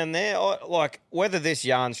list down there? Like whether this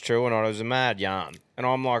yarn's true or not, it was a mad yarn, and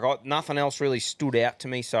I'm like, nothing else really stood out to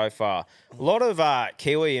me so far. A lot of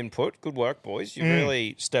Kiwi input. Good work, boys. You've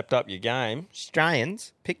really stepped up your game.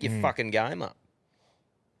 Australians, pick your fucking game up.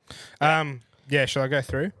 Yeah, shall I go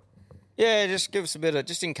through? Yeah, just give us a bit of,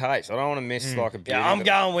 just in case. I don't want to miss like a bit. Yeah, I'm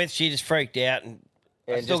going with she just freaked out and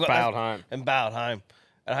just bailed home. And bailed home.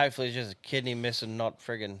 And hopefully it's just a kidney missing, not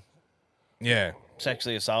friggin'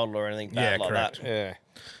 sexually assaulted or anything bad like correct. that.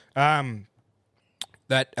 Yeah.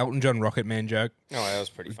 That Elton John Rocket Man joke. Oh, that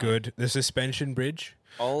was pretty funny. Good. The suspension bridge.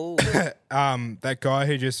 Oh. That guy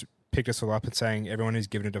who just picked us all up and saying everyone who's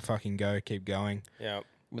given it a fucking go, keep going. Yeah.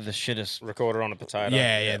 With the shittest recorder on a potato.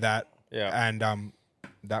 Yeah, that. Yeah. And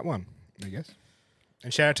that one, I guess.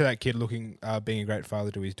 And shout out to that kid being a great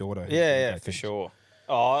father to his daughter. Yeah, for sure.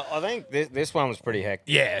 Oh, I think this one was pretty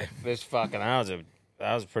hectic. Yeah. This fucking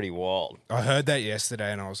that was pretty wild. I heard that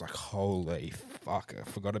yesterday and I was like, holy fuck, I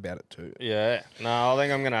forgot about it too. Yeah. No, I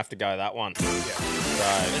think I'm gonna have to go that one. Yeah.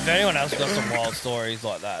 So If anyone else got some wild stories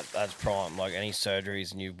like that, that's prime. Like any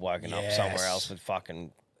surgeries and you've woken up somewhere else with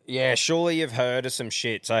fucking... yeah, surely you've heard of some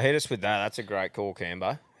shit. So hit us with that. That's a great call,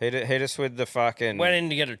 Cambo. Hit us with the fucking... Went in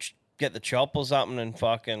to get the chop or something and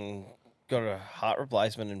fucking got a heart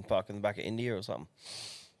replacement in fucking the back of India or something.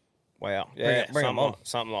 Wow. Yeah, bring 'em on.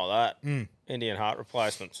 something like that. Indian heart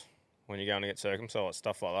replacements when you're going to get circumcised,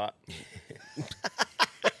 stuff like that.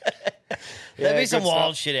 There'll be some good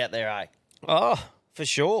wild stuff. shit out there, eh? Oh, for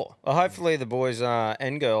sure. Well, hopefully the boys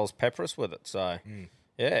and girls pepper us with it. So,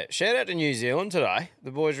 yeah, shout out to New Zealand today.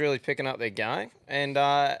 The boys really picking up their game. And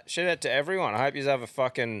shout out to everyone. I hope you have a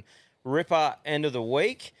fucking ripper end of the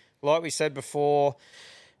week. Like we said before,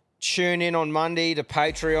 tune in on Monday to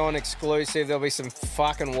Patreon exclusive. There'll be some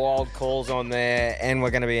fucking wild calls on there, and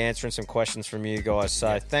we're going to be answering some questions from you guys.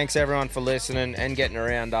 So thanks everyone for listening and getting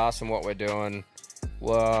around us and what we're doing.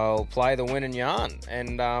 We'll play the win and yarn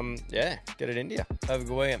and, get it into you. Have a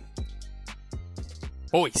good weekend.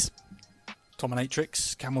 Boys,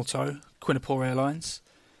 Dominatrix, Camel Toe, Quinnipiac Airlines.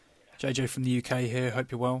 JJ from the UK here,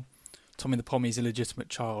 hope you're well. Tommy the Pommy's a legitimate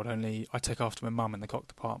child, only I take after my mum in the cock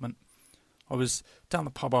department. I was down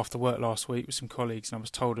the pub after work last week with some colleagues and I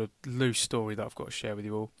was told a loose story that I've got to share with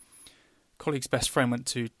you all. Colleague's best friend went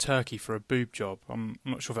to Turkey for a boob job. I'm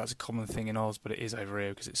not sure if that's a common thing in Oz, but it is over here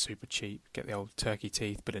because it's super cheap. Get the old turkey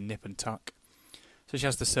teeth, bit of nip and tuck. So she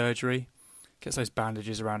has the surgery, gets those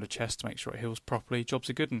bandages around her chest to make sure it heals properly. Job's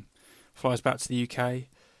a good one. Flies back to the UK,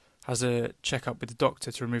 has a check-up with the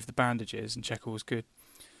doctor to remove the bandages and check all's good.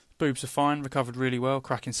 Boobs are fine, recovered really well,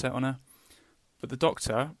 cracking set on her. But the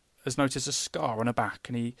doctor has noticed a scar on her back,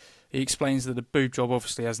 and he explains that the boob job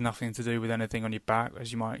obviously has nothing to do with anything on your back,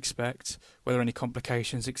 as you might expect, whether any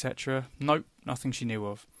complications, etc. Nope, nothing she knew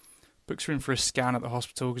of. Books her in for a scan at the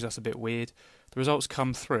hospital, because that's a bit weird. The results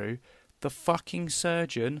come through. The fucking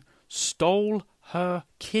surgeon stole her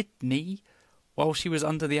kidney while she was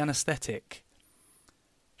under the anaesthetic.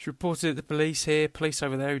 She reported it to the police here, police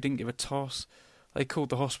over there who didn't give a toss. They called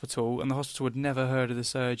the hospital, and the hospital had never heard of the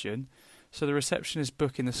surgeon. So the receptionist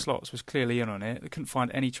booking the slots was clearly in on it. They couldn't find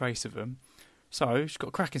any trace of them. So she's got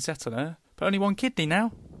a cracking set on her, but only one kidney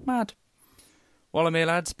now. Mad. While I'm here,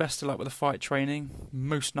 lads, best of luck with the fight training.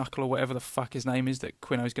 Moose Knuckle or whatever the fuck his name is that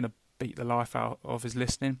Quino's going to beat the life out of is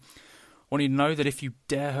listening. I want you to know that if you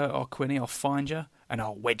dare hurt our Quinny, I'll find you and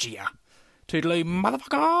I'll wedge you. Toodaloo,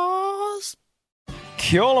 motherfuckers!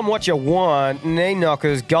 Call them what you want, knee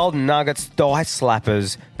knockers, golden nuggets, thigh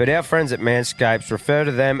slappers. But our friends at Manscaped refer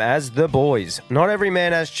to them as the boys. Not every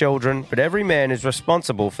man has children, but every man is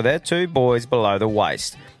responsible for their 2 boys below the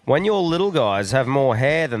waist. When your little guys have more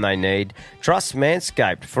hair than they need, trust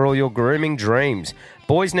Manscaped for all your grooming dreams.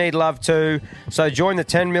 Boys need love too, so join the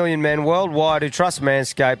 10 million men worldwide who trust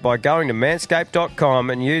Manscaped by going to manscaped.com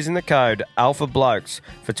and using the code ALPHABLOKES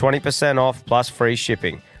for 20% off plus free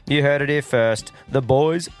shipping. You heard it here first. The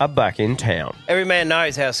boys are back in town. Every man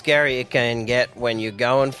knows how scary it can get when you're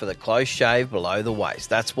going for the close shave below the waist.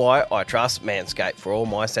 That's why I trust Manscaped for all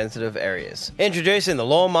my sensitive areas. Introducing the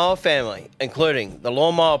Lawnmower family, including the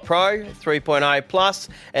Lawnmower Pro 3.0 Plus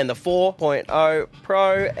and the 4.0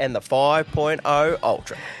 Pro and the 5.0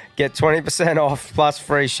 Ultra. Get 20% off plus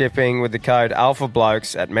free shipping with the code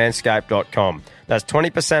ALPHABLOKES at manscaped.com. That's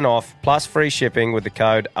 20% off plus free shipping with the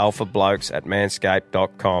code ALPHABLOKES at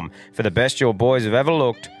manscaped.com. For the best your boys have ever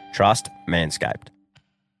looked, trust Manscaped.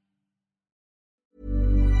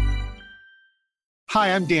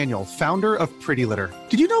 Hi, I'm Daniel, founder of Pretty Litter.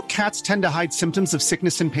 Did you know cats tend to hide symptoms of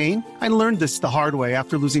sickness and pain? I learned this the hard way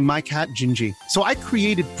after losing my cat, Gingy. So I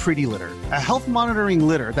created Pretty Litter, a health monitoring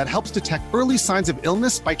litter that helps detect early signs of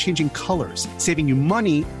illness by changing colors, saving you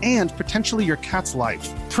money and potentially your cat's life.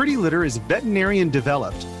 Pretty Litter is veterinarian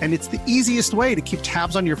developed, and it's the easiest way to keep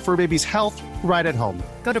tabs on your fur baby's health right at home.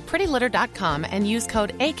 Go to prettylitter.com and use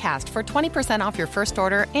code ACAST for 20% off your first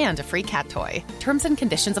order and a free cat toy. Terms and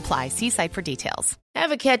conditions apply. See site for details.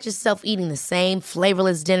 Ever catch yourself eating the same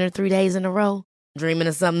flavorless dinner 3 days in a row? Dreaming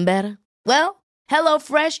of something better? Well,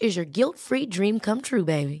 HelloFresh is your guilt-free dream come true,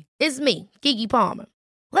 baby. It's me, Keke Palmer.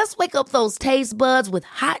 Let's wake up those taste buds with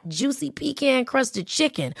hot, juicy pecan-crusted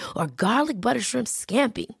chicken or garlic butter shrimp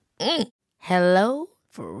scampi. Hello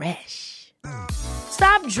Fresh.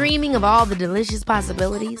 Stop dreaming of all the delicious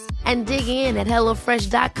possibilities and dig in at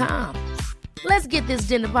HelloFresh.com. Let's get this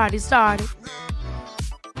dinner party started.